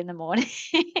 4:30 in the morning.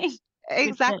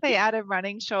 Exactly. Out of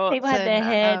running shorts. People had their and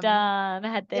hair done,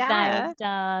 had their yeah. nails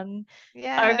done. I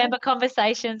Yeah. remember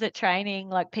conversations at training,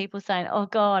 like people saying, "Oh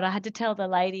God, I had to tell the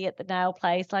lady at the nail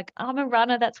place, like, I'm a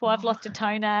runner, that's why I've lost a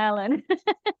toenail," and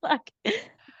like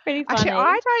pretty Actually,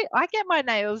 funny. I get my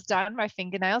nails done, my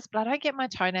fingernails, but I don't get my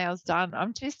toenails done.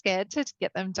 I'm too scared to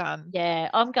get them done. Yeah,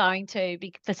 I'm going to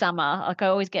for summer. Like I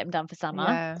always get them done for summer.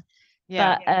 Yeah.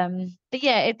 Yeah. But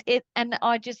yeah, it and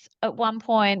I just at one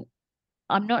point,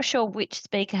 I'm not sure which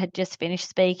speaker had just finished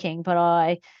speaking, but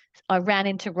I ran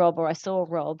into Rob, or I saw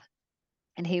Rob,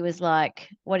 and he was like,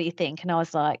 "What do you think?" And I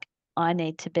was like, "I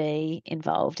need to be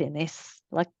involved in this.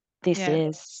 Like this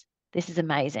Yeah. is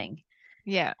amazing."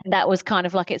 Yeah. And that was kind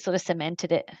of like it sort of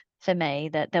cemented it for me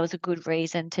that there was a good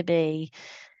reason to be,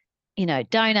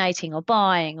 donating or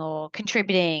buying or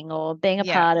contributing or being a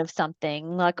Yeah. part of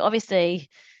something. Like obviously,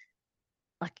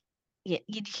 like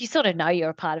you sort of know you're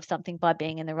a part of something by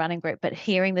being in the running group, but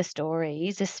hearing the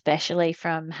stories, especially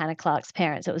from Hannah Clark's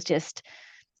parents, it was just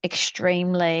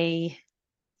extremely,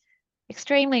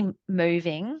 extremely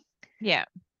moving. Yeah.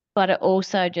 But it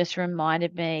also just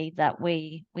reminded me that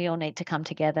we all need to come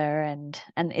together, and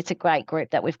it's a great group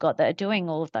that we've got that are doing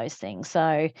all of those things.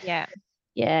 So Yeah.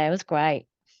 yeah, it was great.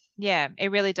 Yeah. It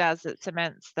really does. It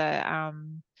cements the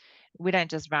we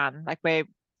don't just run. Like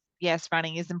yes,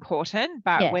 running is important,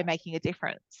 but Yeah. we're making a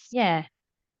difference. Yeah.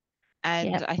 And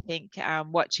Yep. I think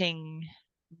watching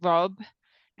Rob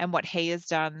and what he has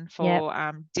done Yep.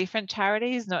 for different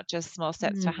charities, not just Small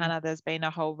Steps for Mm. Hannah. There's been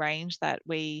a whole range that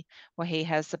he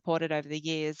has supported over the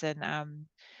years, and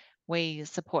we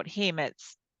support him.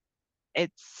 It's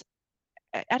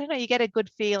I don't know, you get a good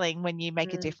feeling when you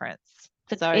make a Mm. difference.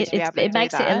 So So to be able to it do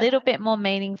makes it a that, little bit more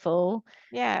meaningful.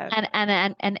 yeah,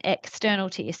 And external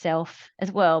to yourself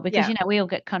as well, because yeah, we all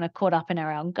get kind of caught up in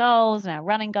our own goals and our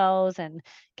running goals and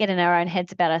get in our own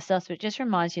heads about ourselves, but it just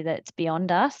reminds you that it's beyond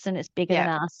us and it's bigger than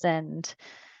yeah, us, and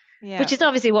yeah, which is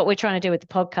obviously what we're trying to do with the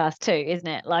podcast too, isn't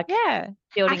it? Like yeah.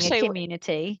 building a Actually,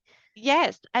 community.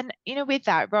 yes, and with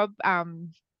that, Rob, as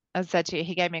I said to you,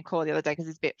 he gave me a call the other day because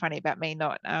he's a bit funny about me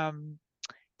not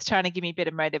he's trying to give me a bit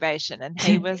of motivation, and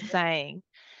he was saying,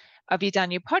 "Have you done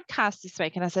your podcast this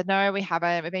week?" And I said, "No, we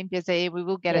haven't. We've been busy. We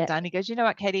will get it done." He goes, "You know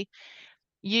what, Katie?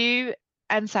 You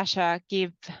and Sasha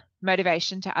give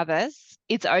motivation to others.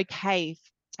 It's okay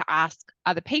to ask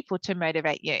other people to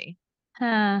motivate you."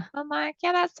 Ah, I'm like,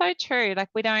 yeah, that's so true. Like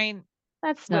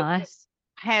that's we nice.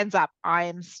 hands up, I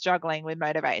am struggling with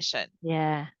motivation,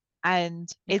 Yeah, and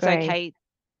it's agree. okay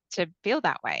to feel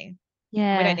that way. We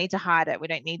don't Yeah. need to hide it. We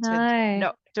don't need to No.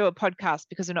 not do a podcast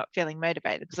because we're not feeling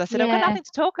motivated. Because I said, I've got Yeah. nothing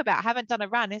to talk about. I haven't done a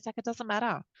run. It's like, it doesn't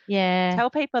matter. Yeah. Tell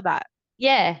people that.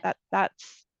 Yeah.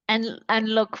 That's And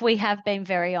look, we have been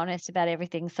very honest about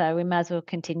everything, so we might as well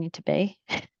continue to be.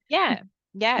 yeah.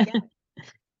 Yeah.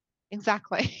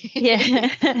 Exactly. Yeah.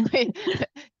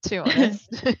 Too honest.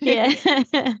 Yeah.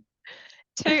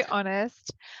 Too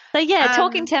honest. So yeah,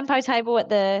 talking tempo table at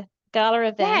the gala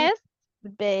event Yes.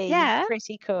 would be Yeah.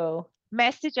 pretty cool.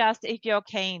 Message us if you're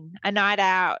keen. A night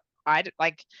out.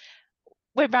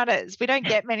 We're runners. We don't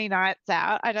get many nights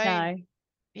out. I don't. No.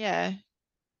 Yeah.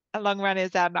 A long run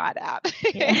is our night out.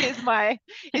 Yeah.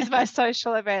 is my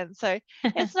social event. So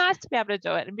it's nice to be able to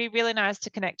do it, and be really nice to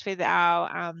connect with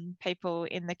our people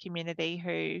in the community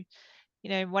who,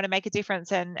 want to make a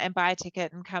difference and buy a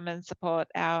ticket and come and support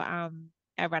our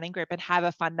running group and have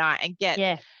a fun night and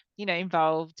get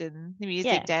involved in the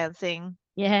music, dancing.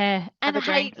 Yeah. And have a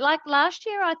drink. like last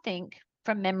year, I think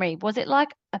from memory, was it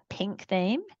like a pink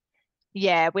theme?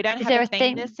 Yeah, we don't have a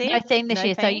theme this year. No theme this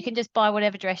year, so you can just buy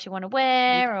whatever dress you want to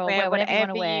wear, or wear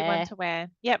whatever you want to wear.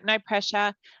 Yep, no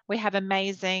pressure. We have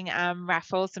amazing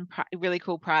raffles and really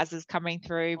cool prizes coming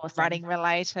through, running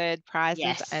related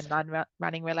prizes and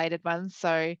non-running related ones.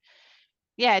 So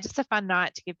yeah, just a fun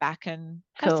night to give back and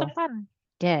have some fun.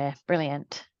 Yeah,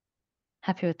 brilliant.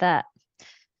 Happy with that.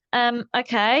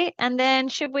 Okay. And then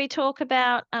should we talk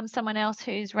about someone else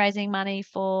who's raising money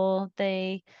for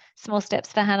the Small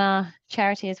Steps for Hannah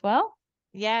charity as well?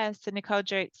 Yeah, so Nicole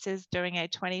Jukes is doing a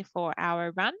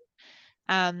 24-hour run,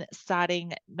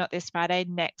 starting not this Friday,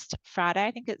 next Friday.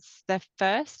 I think it's the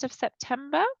 1st of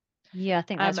September. Yeah, I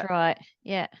think that's right.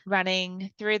 Yeah.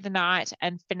 Running through the night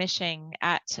and finishing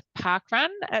at Parkrun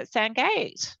at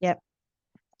Sandgate. Yep.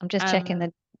 I'm just checking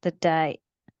the date.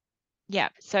 Yeah.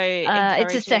 So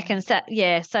it's the second.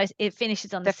 Yeah. So it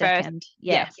finishes on the second.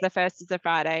 Yeah. Yes, the 1st is a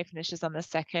Friday, finishes on the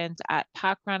 2nd at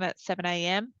Parkrun at 7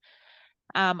 a.m.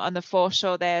 On the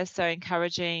foreshore there. So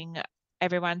encouraging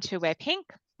everyone to wear pink.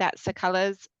 That's the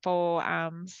colours for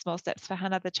Small Steps for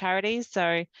Hannah, the charity.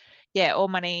 So yeah, all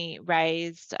money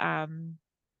raised.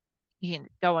 You can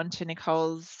go onto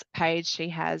Nicole's page. She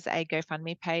has a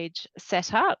GoFundMe page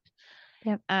set up.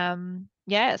 Yep.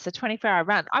 Yeah, it's a 24-hour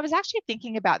run. I was actually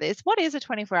thinking about this. What is a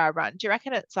 24-hour run? Do you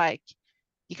reckon it's like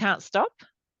you can't stop,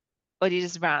 or do you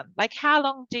just run? Like, how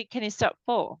long can you stop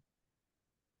for?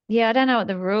 Yeah, I don't know what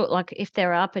the rule, like if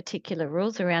there are particular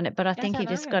rules around it, but I think you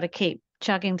just got to keep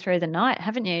chugging through the night,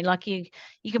 haven't you? Like you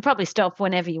can probably stop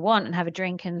whenever you want and have a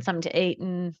drink and something to eat,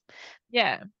 and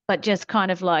yeah, but just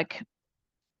kind of like,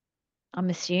 I'm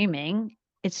assuming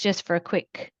it's just for a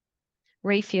quick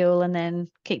refuel and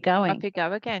then keep going. Up you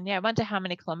go again. Yeah, I wonder how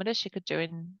many kilometers she could do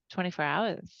in 24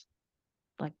 hours.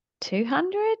 Like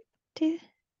 200? I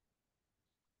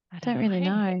don't really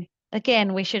know.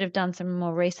 Again, we should have done some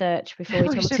more research before we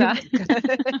talked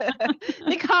to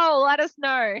Nicole, let us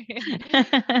know.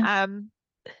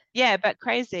 Yeah, but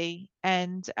crazy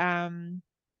and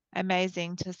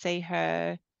amazing to see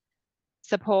her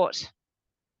support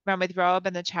Run with Rob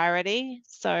and the charity.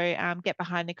 So get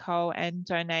behind Nicole and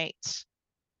donate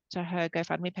to her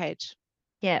GoFundMe page.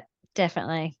 Yeah,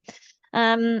 definitely.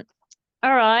 All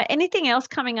right. Anything else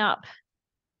coming up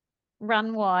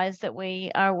run-wise that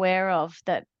we are aware of,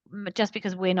 that just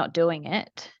because we're not doing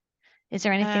it? Is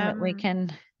there anything that we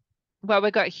can... Well,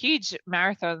 we've got huge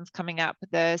marathons coming up.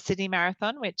 The Sydney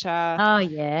Marathon, which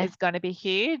is going to be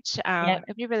huge.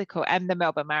 It'd be really cool. And the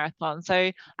Melbourne Marathon.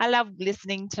 So I love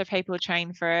listening to people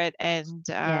train for it and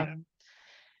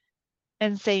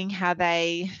seeing how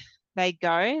they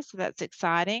go. So that's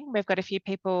exciting. We've got a few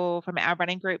people from our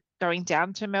running group going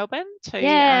down to Melbourne to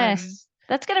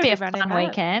that's going to be a fun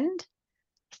weekend.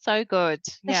 So good.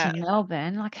 Especially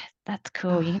Melbourne, like that's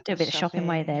cool. You can do a bit of shopping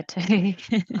way there too.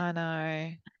 I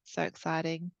know. So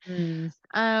exciting.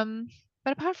 But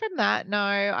apart from that, no,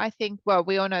 I think, well,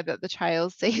 we all know that the trail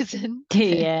season.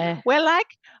 Yeah. We're like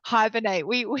hibernate.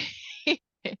 We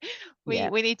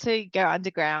need to go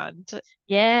underground.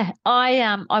 Yeah.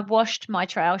 I washed my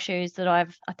trail shoes that I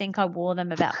think I wore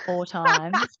them about 4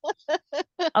 times.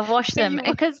 I washed them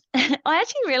because I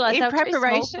actually realized they were too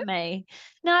small for me.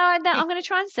 No, I'm going to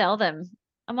try and sell them.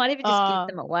 I might even just give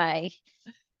them away.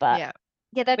 But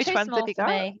yeah, they're too small for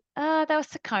me. They were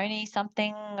Saucony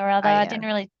something or other. I didn't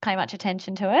really pay much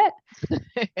attention to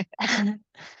it.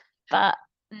 But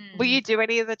will you do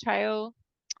any of the trail?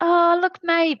 Oh, look,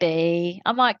 maybe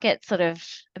I might get sort of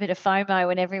a bit of FOMO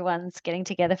when everyone's getting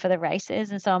together for the races,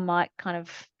 and so I might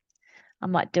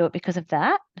do it because of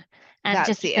that. And that's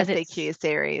just the SEQ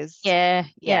series. Yeah.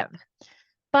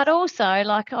 But also,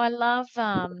 like, I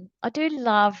do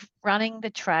love running the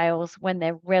trails when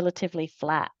they're relatively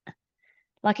flat.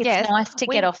 Like, it's nice to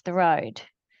get off the road.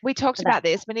 We talked about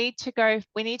this. We need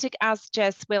to ask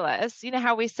Jess Willis. You know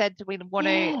how we said we want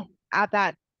to add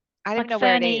that. I don't know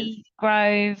where it is.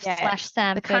 Grove /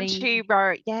 Sam. The country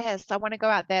road. Yes, I want to go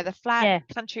out there. The flat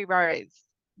country roads.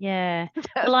 Yeah.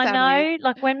 Well, I know,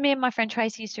 like when me and my friend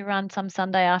Tracy used to run some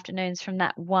Sunday afternoons from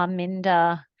that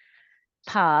Warminda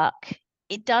Park,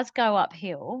 it does go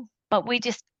uphill, but we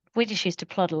just used to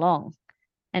plod along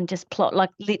and just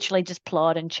literally just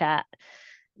plod and chat.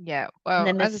 Yeah. Well, and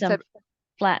then there's some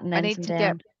flat and then some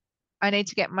down. I need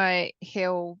to get my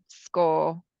hill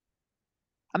score.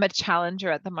 I'm a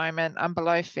challenger at the moment. I'm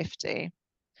below 50.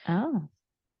 Oh.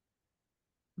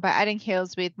 By adding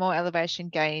hills with more elevation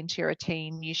gain to your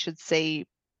routine, you should see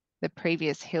the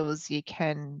previous hills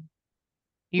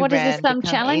What is this some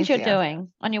challenge you're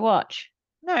doing on your watch?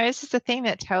 No, it's just a thing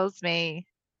that tells me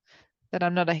that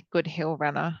I'm not a good hill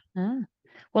runner. Oh.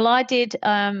 Well, I did.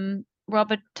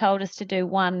 Robert told us to do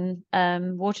one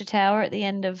water tower at the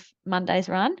end of Monday's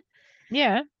run.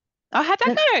 Yeah. Oh, how'd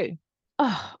that go?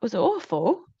 Oh, it was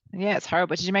awful. Yeah, it's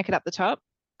horrible. Did you make it up the top?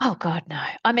 Oh, God, no.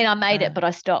 I mean, I made it, but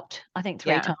I stopped, I think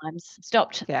 3 times.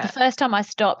 Stopped. Yeah. The first time I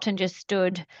stopped and just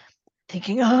stood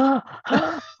thinking, and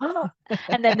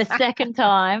then the second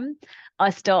time I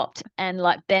stopped and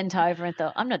like bent over and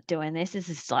thought, I'm not doing this. This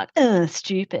is like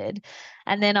stupid.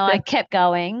 And then I kept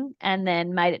going and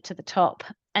then made it to the top.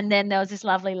 And then there was this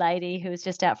lovely lady who was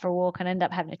just out for a walk, and I ended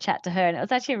up having a chat to her, and it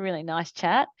was actually a really nice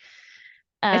chat.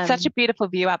 It's such a beautiful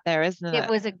view up there, isn't it? It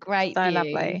was a great so view.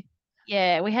 Lovely.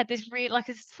 Yeah, we had this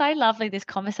it's so lovely, this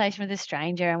conversation with a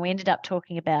stranger, and we ended up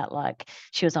talking about like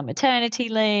she was on maternity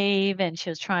leave and she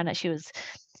was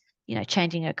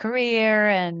changing her career,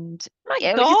 and My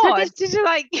yeah, God, did you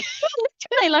like?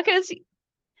 like it was.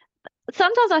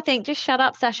 Sometimes I think just shut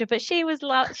up, Sasha, but she was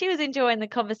enjoying the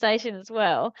conversation as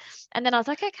well. And then I was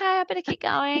like, okay, I better keep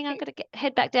going. I'm gonna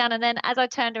head back down. And then as I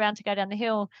turned around to go down the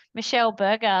hill, Michelle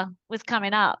Berger was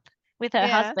coming up with her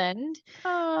husband.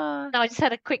 Oh. And I just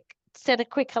said a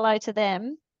quick hello to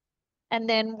them, and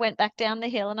then went back down the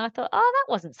hill. And I thought, oh,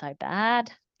 that wasn't so bad.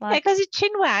 Yeah, because your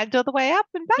chin wagged all the way up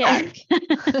and back.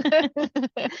 Yeah.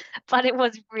 But it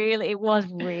was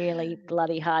really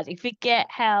bloody hard. You forget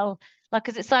how, like,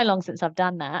 because it's so long since I've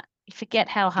done that, you forget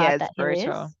how hard that hill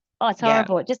is. Oh, it's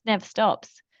horrible. It just never stops.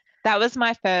 That was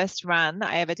my first run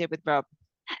I ever did with Rob.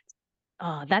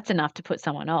 Oh, that's enough to put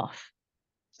someone off.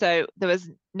 So there was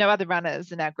no other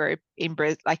runners in our group in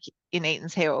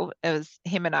Eaton's Hill. It was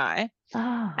him and I.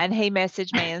 Oh. And he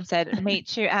messaged me and said,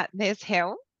 meet you at this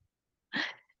hill.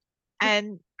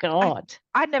 And God,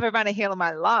 I'd never run a hill in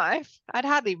my life. I'd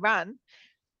hardly run.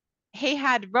 He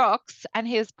had rocks and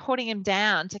he was putting him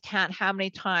down to count how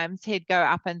many times he'd go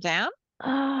up and down.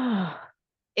 Oh.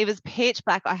 It was pitch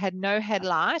black. I had no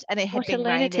headlight and it had been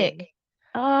raining.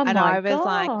 Oh, and my I was God.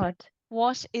 like,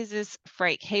 what is this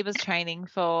freak? He was training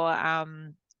for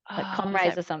like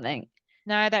Comrades or something.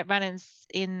 No, that run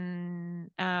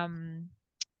in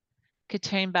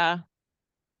Katoomba.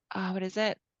 Oh, what is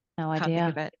it? No idea.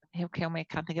 Can't think of it. He'll kill me.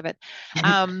 Can't think of it.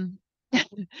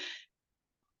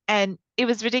 And it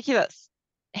was ridiculous.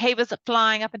 He was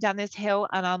flying up and down this hill,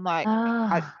 and I'm like,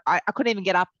 I couldn't even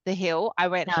get up the hill. I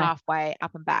went halfway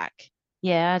up and back.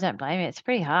 Yeah, I don't blame you. It's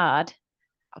pretty hard.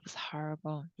 It was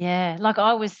horrible. Yeah, like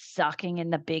I was sucking in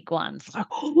the big ones,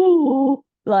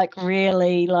 like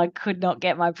really, like could not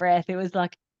get my breath. It was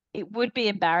like, it would be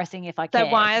embarrassing if I So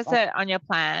cared. why is it on your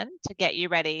plan to get you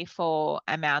ready for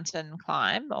a mountain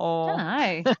climb? Or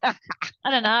I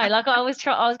don't know. Like I was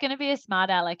going to be a smart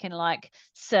aleck and like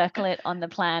circle it on the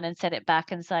plan and set it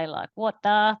back and say like, what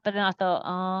the? But then I thought,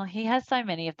 oh, he has so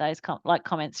many of those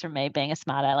comments from me being a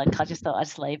smart aleck. I just thought I'd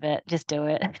just leave it, just do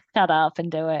it, shut up and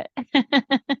do it.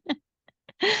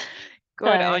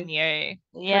 Good on you.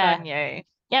 Yeah. Good on you.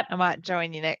 Yep. I might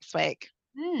join you next week.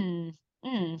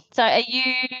 So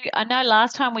I know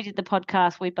last time we did the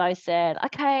podcast, we both said,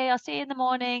 okay, I'll see you in the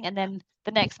morning. And then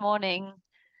the next morning,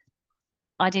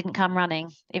 I didn't come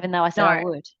running, even though I said I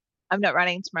would. I'm not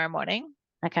running tomorrow morning.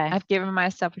 Okay. I've given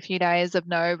myself a few days of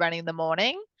no running in the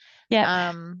morning.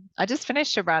 Yeah. I just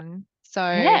finished a run. So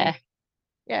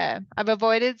yeah, I've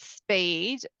avoided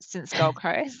speed since Gold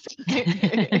Coast.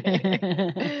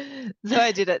 So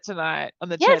I did it tonight on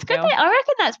the treadmill. It's good. I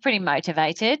reckon that's pretty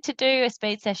motivated to do a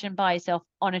speed session by yourself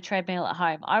on a treadmill at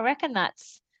home. I reckon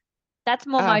that's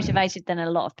more motivated than a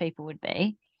lot of people would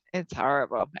be. It's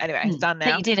horrible. Anyway, it's done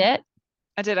now. But you did it.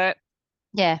 I did it.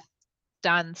 Yeah.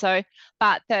 Done. So,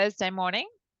 but Thursday morning?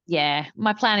 Yeah.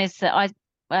 My plan is that I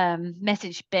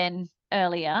messaged Ben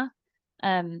earlier.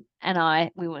 And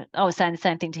I was saying the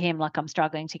same thing to him, like I'm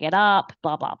struggling to get up,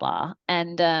 blah, blah, blah.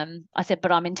 And I said,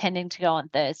 but I'm intending to go on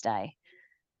Thursday.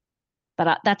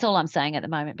 But that's all I'm saying at the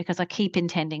moment, because I keep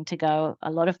intending to go a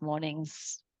lot of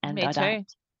mornings. And Me I too.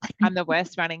 Don't. I'm the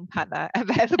worst running partner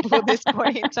available at this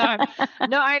point in time.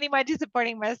 Not only am I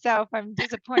disappointing myself, I'm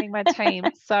disappointing my team.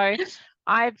 So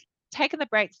I've taken the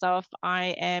brakes off.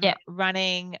 I am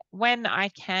running when I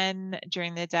can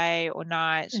during the day or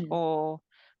night or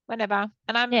whenever,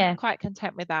 and I'm quite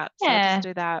content with that. So I'll just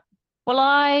do that. Well,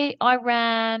 I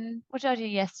ran, what did I do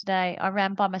yesterday? I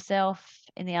ran by myself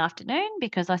in the afternoon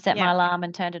because I set my alarm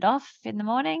and turned it off in the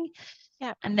morning.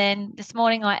 Yeah. And then this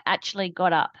morning I actually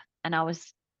got up and I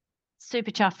was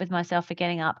super chuffed with myself for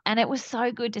getting up. And it was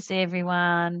so good to see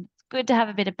everyone. It's good to have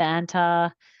a bit of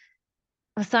banter.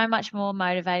 It was so much more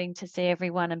motivating to see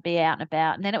everyone and be out and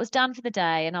about. And then it was done for the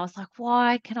day. And I was like,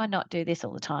 why can I not do this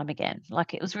all the time again?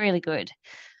 Like, it was really good.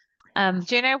 Do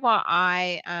you know what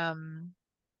I'm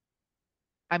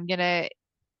going to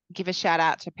give a shout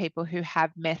out to people who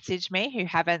have messaged me, who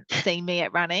haven't seen me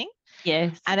at running.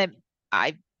 Yes. And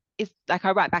it's like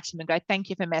I write back to them and go, thank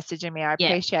you for messaging me. I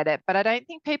appreciate it. But I don't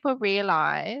think people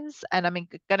realize, and I'm going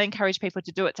to encourage people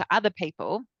to do it to other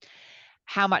people,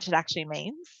 how much it actually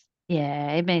means.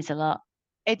 Yeah, it means a lot.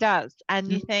 It does. And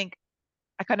you think,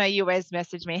 Like I know you always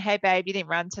message me, hey babe, you didn't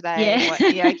run today. Yeah. What, are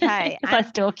you okay? If I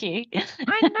stalk you.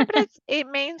 I know, but it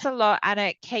means a lot, and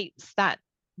it keeps that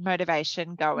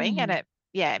motivation going, and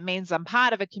it means I'm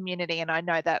part of a community, and I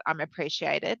know that I'm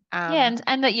appreciated. Yeah,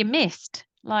 and that you missed.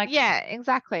 Like, yeah,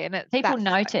 exactly. And people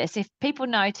notice. If people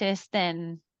notice,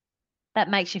 then that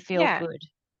makes you feel good.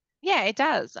 Yeah, it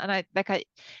does. And but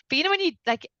you know, when you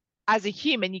like, as a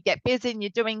human, you get busy and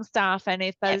you're doing stuff, and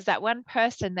if there's that one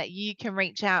person that you can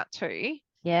reach out to,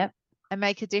 and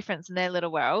make a difference in their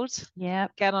little world,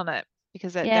 get on it,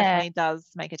 because it definitely does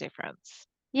make a difference.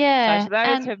 So to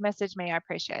those who have messaged me, I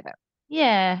appreciate it.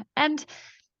 Yeah, and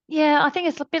I think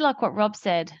it's a bit like what Rob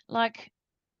said. Like,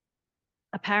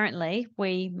 apparently,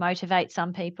 we motivate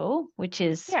some people, which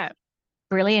is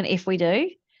brilliant if we do.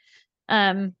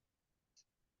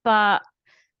 But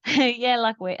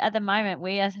like at the moment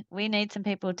we need some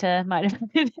people to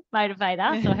motivate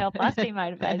us or help us be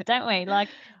motivated, don't we? Like,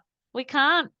 we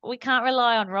can't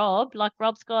rely on Rob. Like,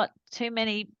 Rob's got too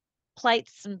many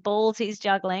plates and balls he's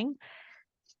juggling.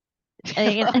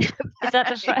 Is that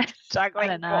the phrase?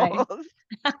 Juggling balls.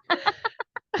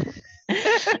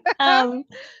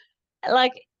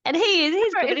 Like, and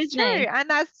he's good, isn't he? And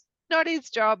that's not his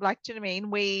job. Like, do you know what I mean?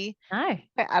 We're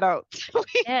adults.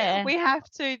 We have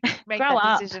to make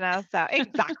that decision ourselves.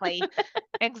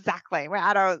 Exactly. We're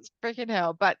adults, freaking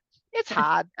hell. But it's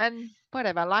hard, and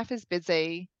whatever. Life is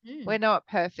busy. We're not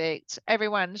perfect.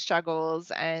 Everyone struggles,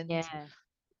 and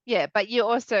but you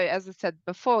also, as I said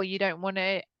before, you don't want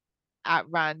to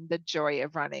outrun the joy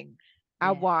of running.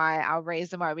 Our why, our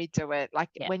reason why we do it. Like,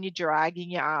 when you're dragging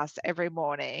your ass every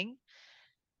morning,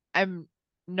 I'm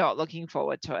not looking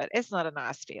forward to it. It's not a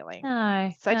nice feeling.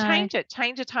 So change it.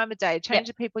 Change the time of day. Change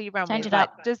the people you run with. It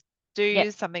up. Just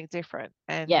do something different,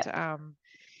 and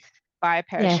buy a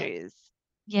pair of shoes.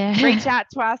 Reach out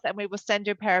to us, and we will send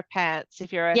you a pair of pants.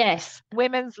 If you're a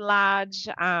women's large,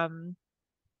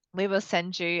 we will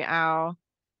send you our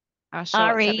shorts.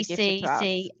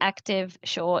 RECC active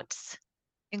shorts.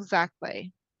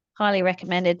 Exactly. Highly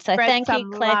recommended. So thank you,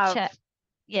 Claire.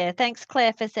 Thanks,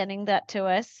 Claire, for sending that to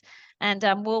us. And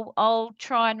I'll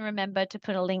try and remember to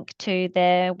put a link to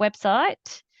their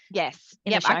website. Yes.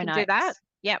 In the show I can notes. do that.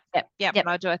 Yep. And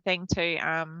I'll do a thing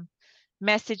to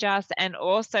message us, and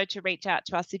also to reach out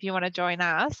to us if you want to join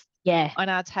us. On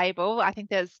our table. I think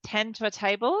there's 10 to a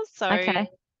table. So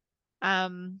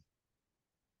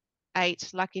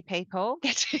 8 lucky people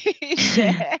get to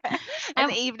share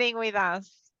an evening with us.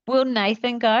 Will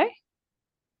Nathan go?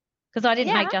 Because I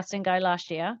didn't make Justin go last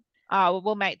year. Oh, well,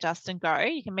 we'll make Justin go.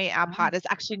 You can meet our partners.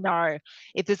 Actually, no.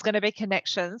 If there's going to be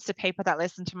connections to people that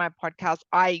listen to my podcast,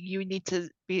 you need to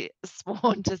be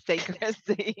sworn to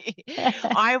secrecy.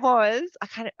 I was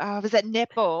at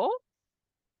netball,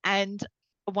 and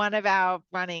one of our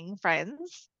running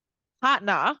friends'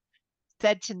 partner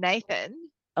said to Nathan,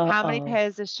 how many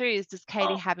pairs of shoes does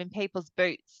Katie have in people's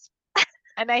boots?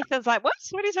 And Nathan's like, what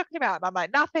are you talking about? And I'm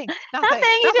like, nothing.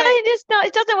 He just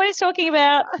doesn't know what he's talking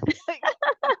about.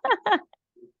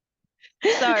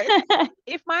 So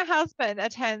if my husband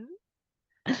attends,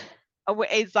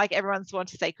 it's like everyone's sworn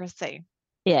to secrecy.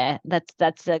 Yeah,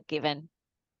 that's a given.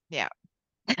 Yeah.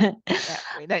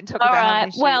 We don't talk about how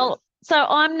many shoes. Well, so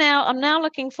I'm now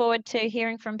looking forward to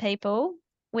hearing from people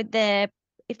with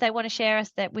if they want to share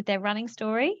us with their running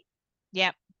story.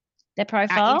 Yep. Their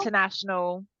profile.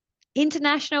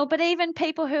 International, but even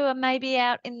people who are maybe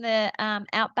out in the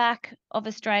outback of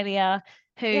Australia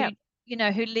who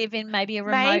who live in maybe a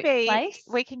remote place.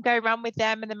 We can go run with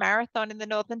them in the marathon in the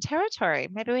Northern Territory.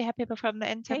 Maybe we have people from the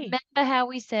NT. Remember how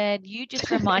we said, you just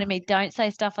reminded me, don't say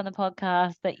stuff on the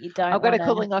podcast that you don't. I've got a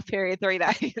cooling off period 3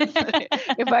 days.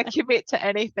 If I commit to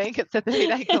anything, it's a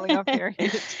 3-day cooling off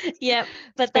period. Yep.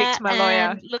 But Speak to my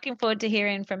lawyer. Looking forward to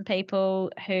hearing from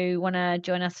people who want to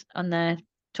join us on the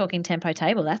Talking Tempo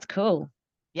table. That's cool.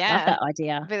 Yeah. Love that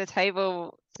idea. Be the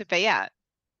table to be at.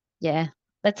 Yeah.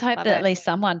 Let's hope that at least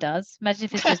someone does. Imagine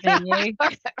if it's just me and you.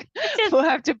 We'll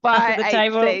have to buy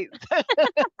 8 seats.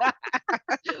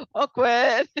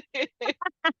 Awkward.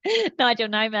 Nigel,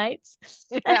 no mates.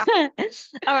 Yeah. All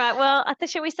right. Well,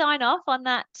 shall we sign off on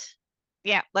that?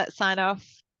 Yeah, let's sign off.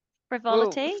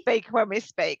 Frivolity. We'll speak when we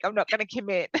speak. I'm not going to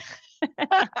commit.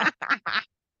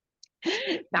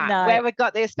 No. We've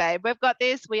got this, babe. We've got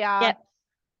this. We are.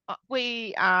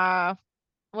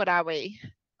 What are we?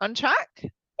 On track?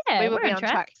 Yeah, we will be on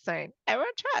track soon. Yeah, we're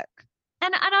on track.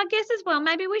 And I guess as well,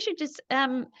 maybe we should just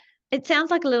it sounds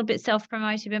like a little bit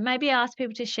self-promoting, but maybe ask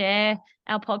people to share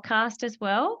our podcast as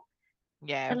well.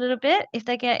 Yeah. A little bit if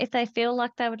they feel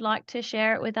like they would like to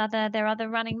share it with their other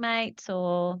running mates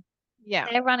or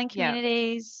their running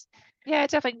communities. Yeah,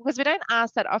 definitely, because we don't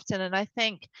ask that often. And I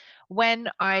think when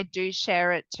I do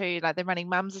share it to like the Running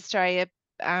Mums Australia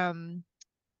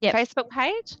Facebook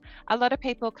page, a lot of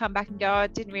people come back and go, I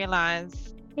didn't realise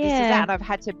this is that. And I've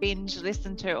had to binge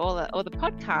listen to all the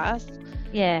podcasts.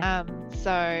 Yeah.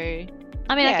 So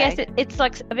I mean, I guess it's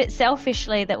like a bit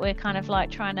selfishly that we're kind of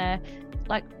like trying to,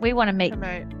 like, we want to meet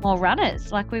more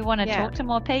runners. Like, we want to talk to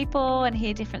more people and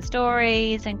hear different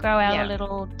stories and grow our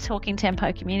little Talking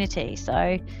Tempo community.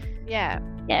 So yeah,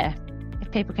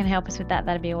 if people can help us with that,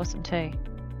 that'd be awesome too.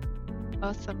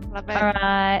 Awesome. Love it. All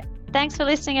right. Thanks for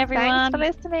listening, everyone.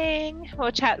 Thanks for listening.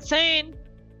 We'll chat soon.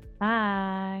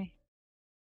 Bye.